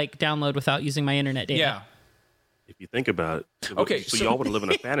to download without using my internet data. Yeah. If you think about it, okay, so y'all would live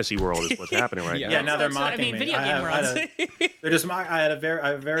in a fantasy world is what's happening right now. Yeah, now they're mocking me. Video game worlds. They're just I had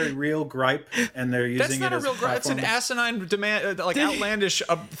a very real gripe, and they're using it as That's not a real gripe. It's an asinine outlandish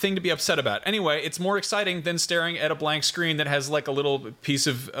thing to be upset about. Anyway, it's more exciting than staring at a blank screen that has a little piece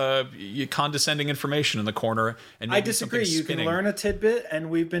of condescending information in the corner. And I disagree. You can learn a tidbit, and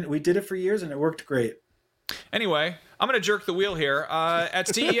we did it for years, and it worked great. Anyway, I'm going to jerk the wheel here. At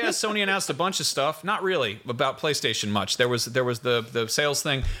CES, Sony announced a bunch of stuff. Not really about PlayStation much. There was the sales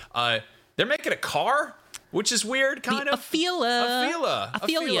thing. They're making a car, which is weird, kind of. Afeela.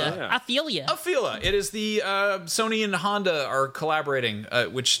 It is the Sony and Honda are collaborating,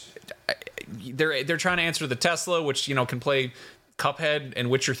 which they're trying to answer the Tesla, which can play Cuphead and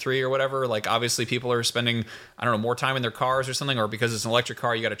Witcher 3 or whatever. Obviously, people are spending more time in their cars or something, or because it's an electric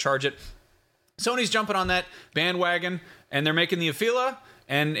car, you got to charge it. Sony's jumping on that bandwagon, and they're making the Afeela.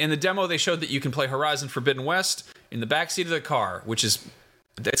 And in the demo, they showed that you can play Horizon Forbidden West in the backseat of the car, which is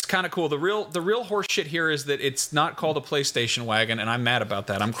it's kind of cool. The real horse shit here is that it's not called a PlayStation wagon, and I'm mad about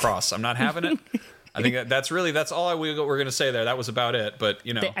that. I'm cross. I'm not having it. I think that's all we're going to say there. That was about it. But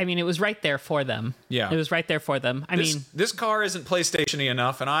it was right there for them. Yeah, it was right there for them. This car isn't PlayStation-y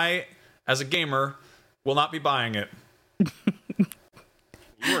enough, and I, as a gamer, will not be buying it.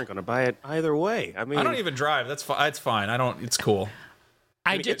 You weren't going to buy it either way. I don't even drive. That's fine. It's fine. It's cool.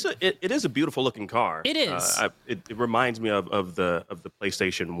 It is a beautiful looking car. It is. It reminds me of the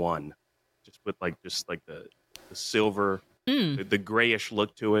PlayStation 1, just with the silver, the grayish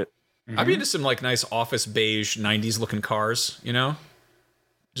look to it. Mm-hmm. I'd be into some nice office beige 90s looking cars.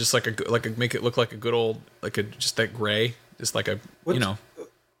 Just make it look like a good old just that gray, just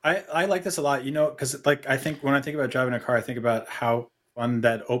I like this a lot. Because I think when I think about driving a car, I think about how fun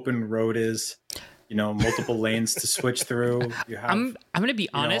that open road is, multiple lanes to switch through. You have, I'm going to be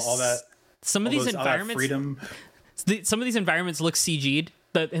honest. All that. Some of these environments, freedom. Some of these environments look CG'd.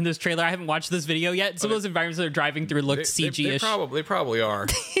 In this trailer, I haven't watched this video yet. Some of those environments that are driving through look CG-ish. They probably are.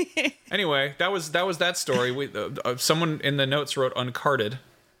 Anyway, that was that story. Someone in the notes wrote "Uncarded"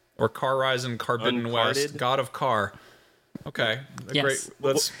 or "Car Horizon Forbidden West," God of Car. Okay, yes.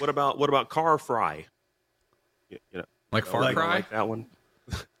 Great. What about Car Fry? Like Far Cry? Like that one.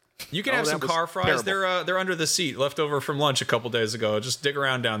 You can have some car fries. Terrible. They're under the seat, left over from lunch a couple days ago. Just dig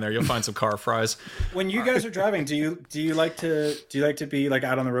around down there. You'll find some car fries. When you guys are driving, do you like to be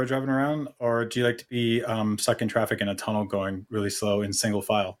out on the road driving around, or do you like to be stuck in traffic in a tunnel going really slow in single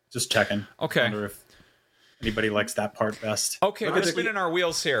file? Just checking. Okay. I wonder if anybody likes that part best. Okay, we're spinning our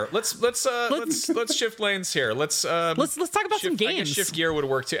wheels here. Let's shift lanes here. Let's talk about some games. I guess shift gear would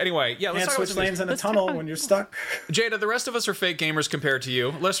work too. Anyway, yeah, let's talk switch about lanes in a tunnel when you're stuck. Jada, the rest of us are fake gamers compared to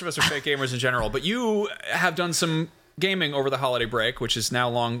you. The rest of us are fake gamers in general, but you have done some gaming over the holiday break, which is now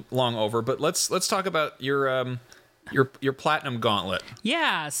long over. But let's talk about your platinum gauntlet.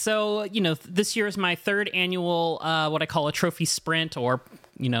 Yeah, so this year is my third annual what I call a trophy sprint, or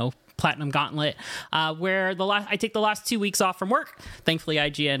platinum gauntlet, where I take the last 2 weeks off from work. Thankfully,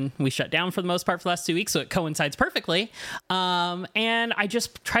 IGN, we shut down for the most part for the last 2 weeks, so it coincides perfectly. And I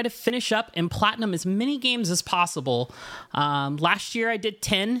just try to finish up and platinum as many games as possible. Last year I did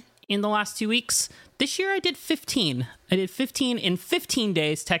 10 in the last 2 weeks. This year I did 15. I did 15 in 15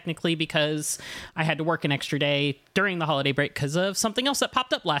 days, technically, because I had to work an extra day during the holiday break because of something else that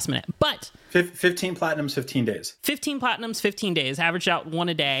popped up last minute. But 15 platinums, 15 days. 15 platinums, 15 days. Averaged out one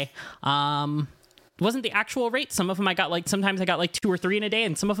a day. Wasn't the actual rate. Some of them sometimes I got 2 or 3 in a day,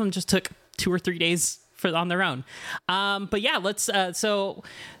 and some of them just took 2 or 3 days on their own. But yeah, let's so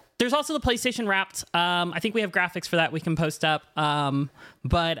there's also the PlayStation Wrapped. I think we have graphics for that we can post up.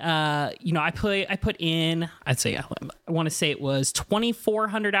 But I put in, I'd say, I want to say it was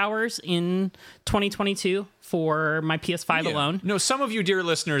 2,400 hours in 2022 for my PS5 alone. No, some of you dear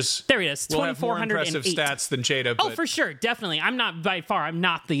listeners, there it is, will have more impressive stats than Jada. Oh, for sure, definitely. I'm not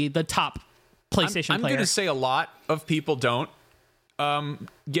the top PlayStation player. I'm going to say a lot of people don't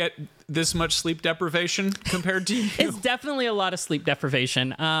get this much sleep deprivation compared to you. It's definitely a lot of sleep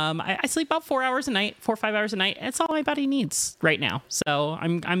deprivation. I sleep about 4 hours a night, 4 or 5 hours a night. It's all my body needs right now. So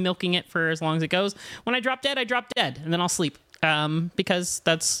I'm milking it for as long as it goes. When I drop dead, and then I'll sleep. Because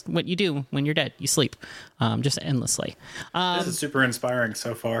that's what you do when you're dead. You sleep, just endlessly. This is super inspiring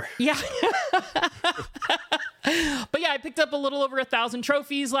so far. Yeah. But yeah, I picked up a little over 1,000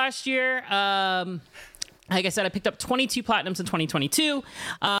 trophies last year. Like I said, I picked up 22 platinums in 2022.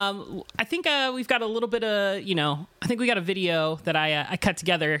 I think we've got a little bit of, I think we got a video that I cut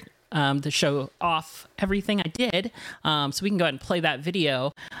together to show off everything I did. So we can go ahead and play that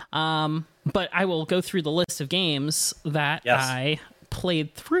video. But I will go through the list of games that I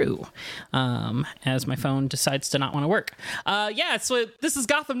played through as my phone decides to not want to work. So this is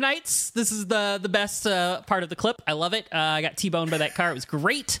Gotham Knights. This is the best part of the clip. I love it. I got T-boned by that car. It was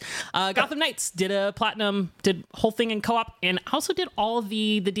great. Gotham Knights did a platinum, did whole thing in co-op, and also did all of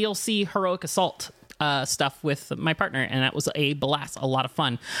the DLC Heroic Assault stuff with my partner, and that was a blast, a lot of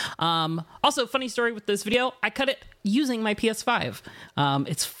fun. Also, funny story with this video, I cut it using my PS5.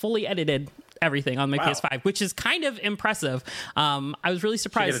 It's fully edited, everything on my PS5, which is kind of impressive. I was really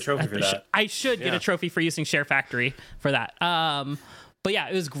surprised. Should get a trophy for that. I should get a trophy for using Share Factory for that. But yeah,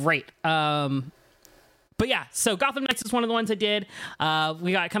 it was great. But yeah, so Gotham Knights is one of the ones I did.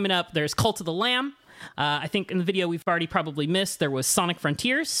 We got coming up, there's Cult of the Lamb. I think in the video we've already probably missed, there was Sonic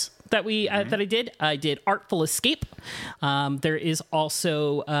Frontiers that I did. I did Artful Escape. There is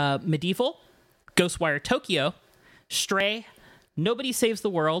also Medieval, Ghostwire Tokyo, Stray, Nobody Saves the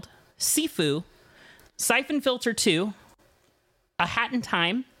World, Sifu, Siphon Filter 2, A Hat in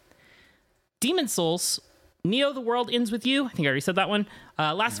Time, Demon Souls, Neo the World Ends With You, I think I already said that one,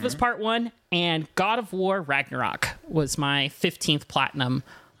 Last of Us Part 1, and God of War Ragnarok was my 15th platinum.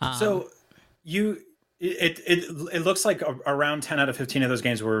 So it looks like around 10 out of 15 of those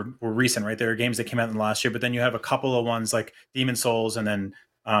games were recent, right? There are games that came out in the last year, but then you have a couple of ones like Demon Souls and then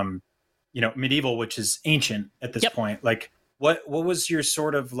Medieval, which is ancient at this point. Like what was your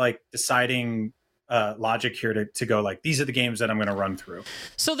sort of like deciding logic here to go like, these are the games that I'm going to run through?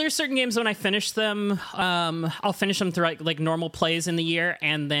 So there's certain games when I finish them, I'll finish them through like normal plays in the year,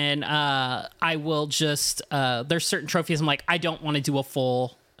 and then I will just there's certain trophies I'm like, I don't want to do a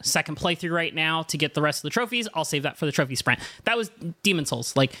full second playthrough right now to get the rest of the trophies. I'll save that for the trophy sprint. That was Demon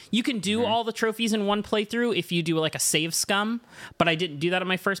Souls. Like you can do all the trophies in one playthrough if you do like a save scum, but I didn't do that on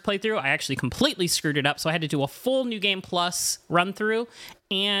my first playthrough. I actually completely screwed it up, so I had to do a full New Game Plus run through,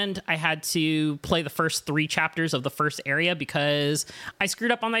 and I had to play the first 3 chapters of the first area because I screwed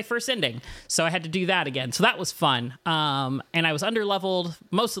up on my first ending. So I had to do that again. So that was fun. And I was underleveled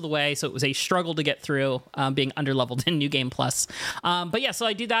most of the way, so it was a struggle to get through being underleveled in New Game Plus. But yeah, so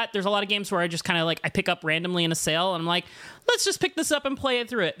I do that. There's a lot of games where I just kind of like, I pick up randomly in a sale, and I'm like, let's just pick this up and play it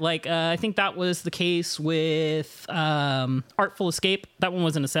through it. Like, I think that was the case with Artful Escape. That one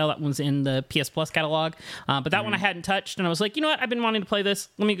wasn't a sale. That one's in the PS Plus catalog. But that one I hadn't touched, and I was like, you know what? I've been wanting to play this.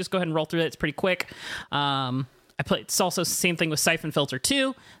 Let me just go ahead and roll through it. It's pretty quick. It's also the same thing with Siphon Filter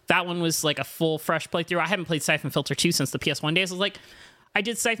 2. That one was like a full, fresh playthrough. I haven't played Siphon Filter 2 since the PS1 days. I was like, I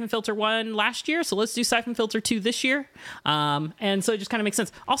did Siphon Filter 1 last year, so let's do Siphon Filter 2 this year. And so it just kind of makes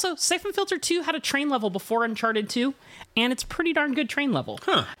sense. Also, Siphon Filter 2 had a train level before Uncharted 2, and it's a pretty darn good train level.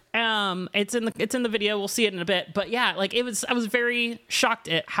 It's in the video. We'll see it in a bit. But yeah, like I was very shocked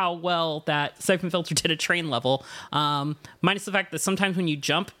at how well that Siphon Filter did a train level. Minus the fact that sometimes when you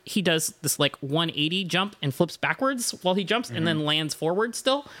jump, he does this like 180 jump and flips backwards while he jumps and then lands forward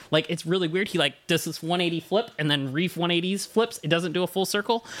still. Like it's really weird. He like does this 180 flip and then 180s flips. It doesn't do a full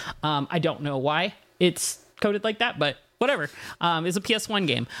circle. I don't know why it's coded like that, but whatever. It's a PS1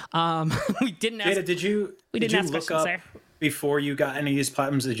 game. We didn't ask. Jada, did you look up there? Before you got any of these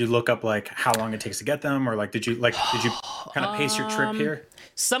platinums, did you look up like how long it takes to get them, or like did you kind of pace your trip here?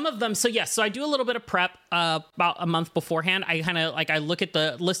 Some of them, so yes, so I do a little bit of prep about a month beforehand. I kind of like I look at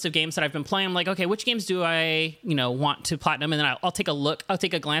the list of games that I've been playing. I'm like, okay, which games do I want to platinum, and then I'll take a look. I'll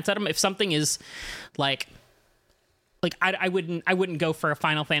take a glance at them. If something is like I wouldn't go for a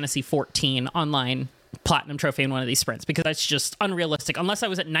Final Fantasy 14 online platinum trophy in one of these sprints because that's just unrealistic. Unless I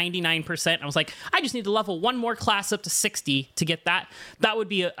was at 99%, I was like, I just need to level one more class up to 60 to get that. That would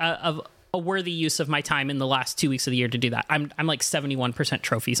be a a worthy use of my time in the last 2 weeks of the year to do that. I'm like 71%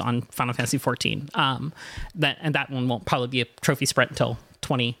 trophies on Final Fantasy 14. That one won't probably be a trophy sprint until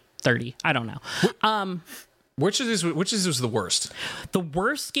 2030. I don't know. Which of these was the worst? The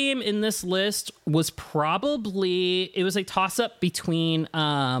worst game in this list was probably, it was a toss up between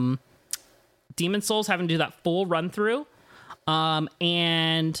Demon Souls, having to do that full run through,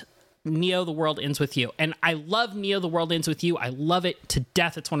 and Neo the World Ends With You. And I love Neo the World Ends With You. I love it to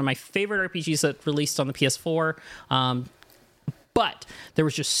death. It's one of my favorite RPGs that released on the PS4. But there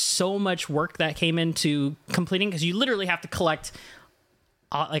was just so much work that came into completing, because you literally have to collect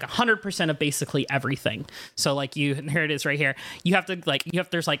like 100% of basically everything. So like here it is right here.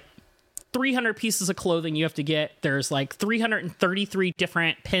 There's like 300 pieces of clothing you have to get. There's like 333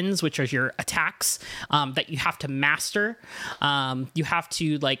 different pins, which are your attacks, that you have to master. You have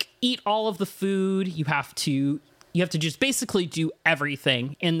to like eat all of the food. You have to just basically do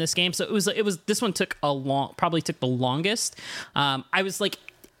everything in this game. So it was this one probably took the longest. I was like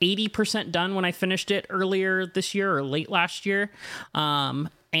 80% done when I finished it earlier this year or late last year.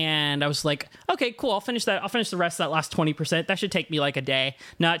 And I was like, okay, cool. I'll finish that. I'll finish the rest of that last 20%. That should take me like a day.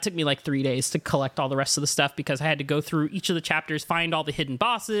 No, it took me like 3 days to collect all the rest of the stuff, because I had to go through each of the chapters, find all the hidden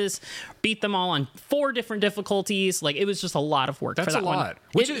bosses, beat them all on 4 different difficulties. Like, it was just a lot of work. That's for that a lot.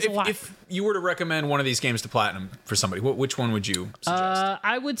 One. If you were to recommend one of these games to platinum for somebody, which one would you suggest?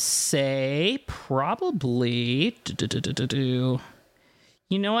 I would say probably.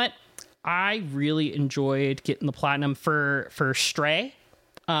 You know what? I really enjoyed getting the platinum for Stray.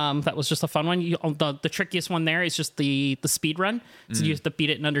 That was just a fun one. The trickiest one there is just the speed run. So you have to beat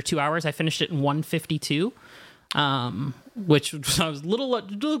it in under 2 hours. I finished it in 152, which I was a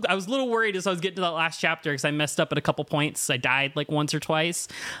little worried as I was getting to that last chapter, because I messed up at a couple points. I died like once or twice,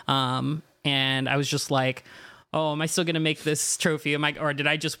 and I was just like, oh, am I still going to make this trophy? Or did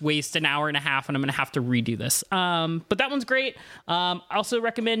I just waste an hour and a half and I'm going to have to redo this? But that one's great. I also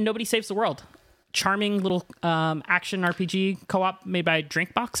recommend Nobody Saves the World. Charming little action RPG co-op made by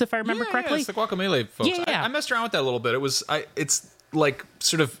Drinkbox, if I remember correctly. Yeah, it's the Guacamelee folks. Yeah. I messed around with that a little bit. It's like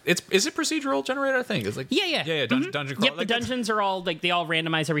sort of, is it procedural generated? I think it's like yeah. Dungeon crawl. Yep, the dungeons are all like, they all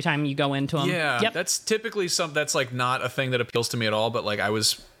randomize every time you go into them. Yeah, yep. That's typically that's like not a thing that appeals to me at all. But like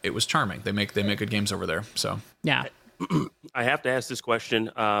it was charming. They make good games over there. So yeah. I have to ask this question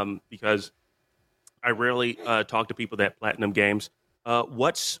because I rarely talk to people that platinum games.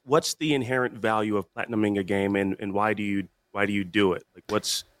 What's the inherent value of platinuming a game, and why do you do it? Like,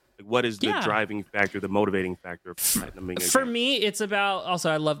 what is the driving factor, the motivating factor of platinuming a game? For me, it's about, also,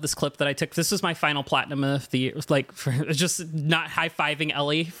 I love this clip that I took. This was my final platinum of the year. Like, for just not high-fiving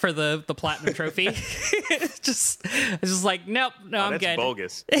Ellie for the platinum trophy. It's just like, nope, I'm that's good.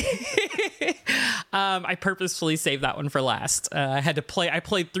 Bogus. I purposefully saved that one for last. I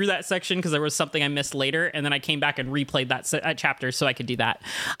played through that section because there was something I missed later, and then I came back and replayed that chapter so I could do that.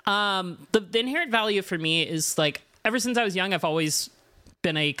 The inherent value for me is, like, ever since I was young, I've always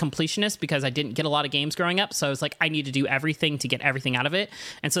been a completionist, because I didn't get a lot of games growing up. So I was like, I need to do everything to get everything out of it.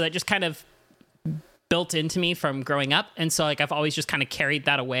 And so that just kind of built into me from growing up. And so like, I've always just kind of carried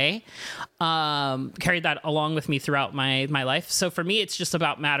that along with me throughout my life. So for me, it's just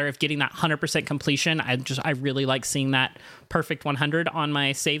about matter of getting that 100% completion. I really like seeing that perfect 100 on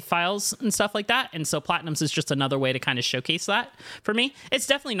my save files and stuff like that. And so platinums is just another way to kind of showcase that for me. It's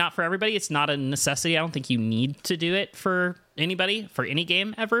definitely not for everybody. It's not a necessity. I don't think you need to do it for anybody, for any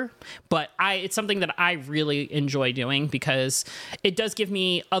game ever. But it's something that I really enjoy doing, because it does give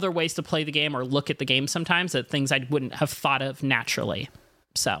me other ways to play the game or look at the game sometimes, that things I wouldn't have thought of naturally.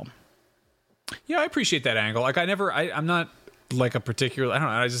 So yeah, I appreciate that angle. Like I'm not like a particular, I don't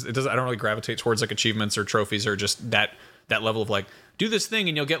know. I don't really gravitate towards like achievements or trophies or just that level of like, do this thing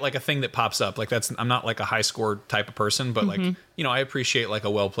and you'll get like a thing that pops up. Like I'm not like a high score type of person, but like, I appreciate like a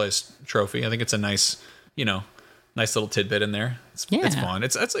well-placed trophy. I think it's a nice little tidbit in there. It's fun.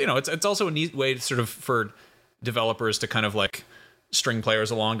 It's also a neat way to sort of for developers to kind of like string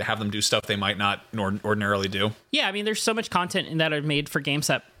players along, to have them do stuff they might not ordinarily do. Yeah, I mean, there's so much content in that are made for games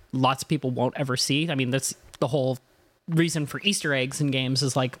that lots of people won't ever see. I mean, that's the whole reason for Easter eggs in games,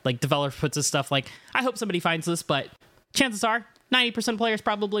 is like developer puts this stuff like, I hope somebody finds this, but chances are 90% of players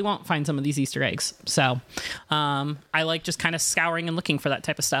probably won't find some of these Easter eggs. So I like just kind of scouring and looking for that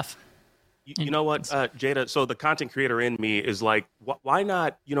type of stuff. You know what, Jada? So the content creator in me is like, why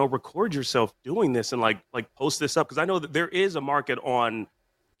not, record yourself doing this and like post this up? Because I know that there is a market on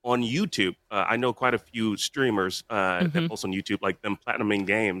YouTube. I know quite a few streamers that post on YouTube, like them platinuming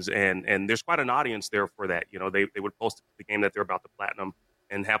games, and there's quite an audience there for that. They would post the game that they're about to platinum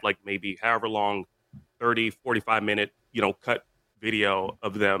and have like maybe however long, 30, 45 minute, cut video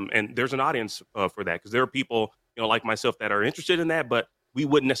of them. And there's an audience for that, because there are people, like myself that are interested in that, but we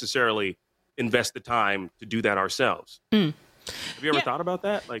wouldn't necessarily invest the time to do that ourselves. Have you ever thought about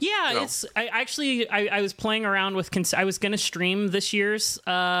that? It's I was playing around with I was going to stream this year's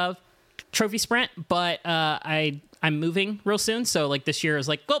trophy sprint, but I'm moving real soon, so like this year is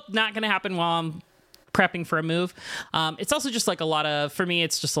like, well, not going to happen while I'm prepping for a move. It's also just like for me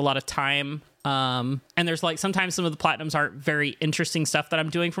it's just a lot of time, and there's like sometimes some of the platinums aren't very interesting stuff that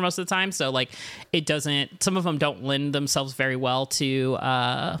I'm doing for most of the time, so like some of them don't lend themselves very well to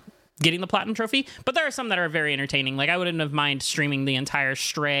getting the platinum trophy, but there are some that are very entertaining. Like I wouldn't have mind streaming the entire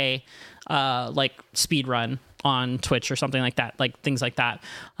Stray like speed run on Twitch or something like that, like things like that.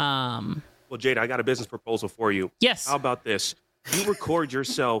 Well, Jada, I got a business proposal for you. Yes. How about this? You record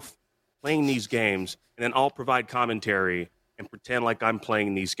yourself playing these games, and then I'll provide commentary and pretend like I'm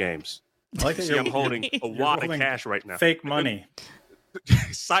playing these games. I like that I'm holding a wad of cash right now. Fake money.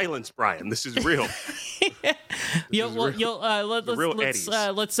 Silence, Brian. This is real.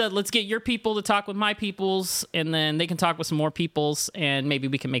 Let's get your people to talk with my peoples, and then they can talk with some more peoples, and maybe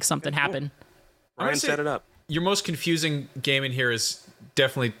we can make something happen. Brian set it up. Your most confusing game in here is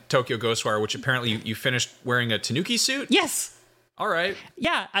definitely Tokyo Ghostwire, which apparently you finished wearing a Tanuki suit? Yes. All right.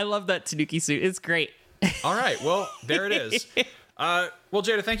 Yeah, I love that Tanuki suit. It's great. All right. Well, there it is. Well,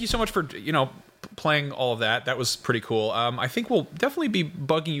 Jada, thank you so much for, playing all of that. That was pretty cool. I think we'll definitely be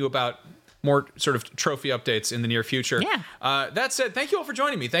bugging you about more sort of trophy updates in the near future. Yeah. That said, thank you all for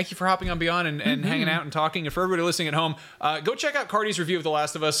joining me. Thank you for hopping on Beyond and hanging out and talking. And for everybody listening at home, go check out Cardi's review of The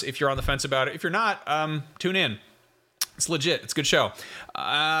Last of Us if you're on the fence about it. If you're not, tune in. It's legit. It's a good show.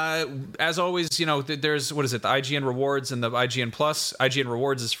 As always, there's, what is it, the IGN Rewards and the IGN Plus. IGN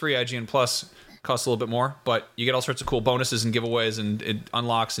Rewards is free. IGN Plus costs a little bit more, but you get all sorts of cool bonuses and giveaways and it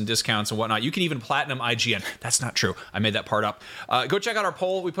unlocks and discounts and whatnot. You can even platinum IGN. That's not true. I made that part up. Go check out our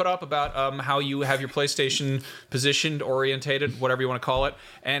poll we put up about how you have your PlayStation positioned, orientated, whatever you want to call it.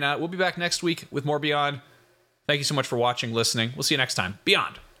 And we'll be back next week with more Beyond. Thank you so much for watching, listening. We'll see you next time.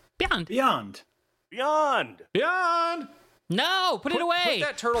 Beyond. Beyond. Beyond. Beyond. Beyond. No, put it away. Put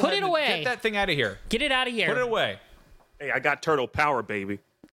that turtle Put it away. Get that thing out of here. Get it out of here. Put it away. Hey, I got turtle power, baby.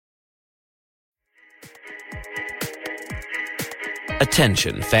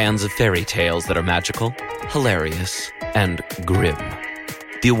 Attention, fans of fairy tales that are magical, hilarious, and grim.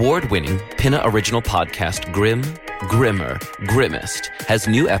 The award-winning Pinna original podcast Grim, Grimmer, Grimmest has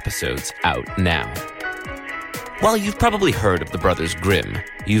new episodes out now. While you've probably heard of the Brothers Grimm,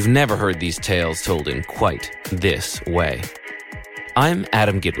 you've never heard these tales told in quite this way. I'm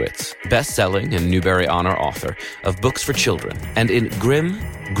Adam Gidwitz, best-selling and Newbery Honor author of books for children, and in Grim,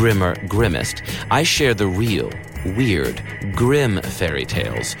 Grimmer, Grimmest, I share the real, weird, grim fairy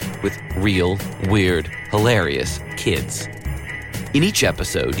tales with real, weird, hilarious kids. In each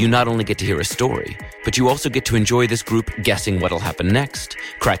episode, you not only get to hear a story, but you also get to enjoy this group guessing what'll happen next,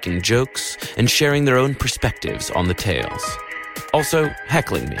 cracking jokes, and sharing their own perspectives on the tales. Also,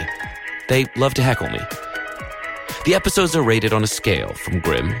 heckling me. They love to heckle me. The episodes are rated on a scale from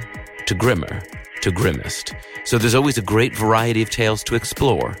grim to grimmer to grimmest, so there's always a great variety of tales to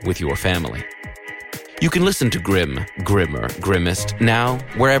explore with your family. You can listen to Grim, Grimmer, Grimmest now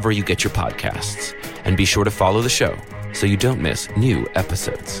wherever you get your podcasts, and be sure to follow the show so you don't miss new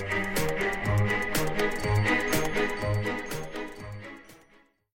episodes.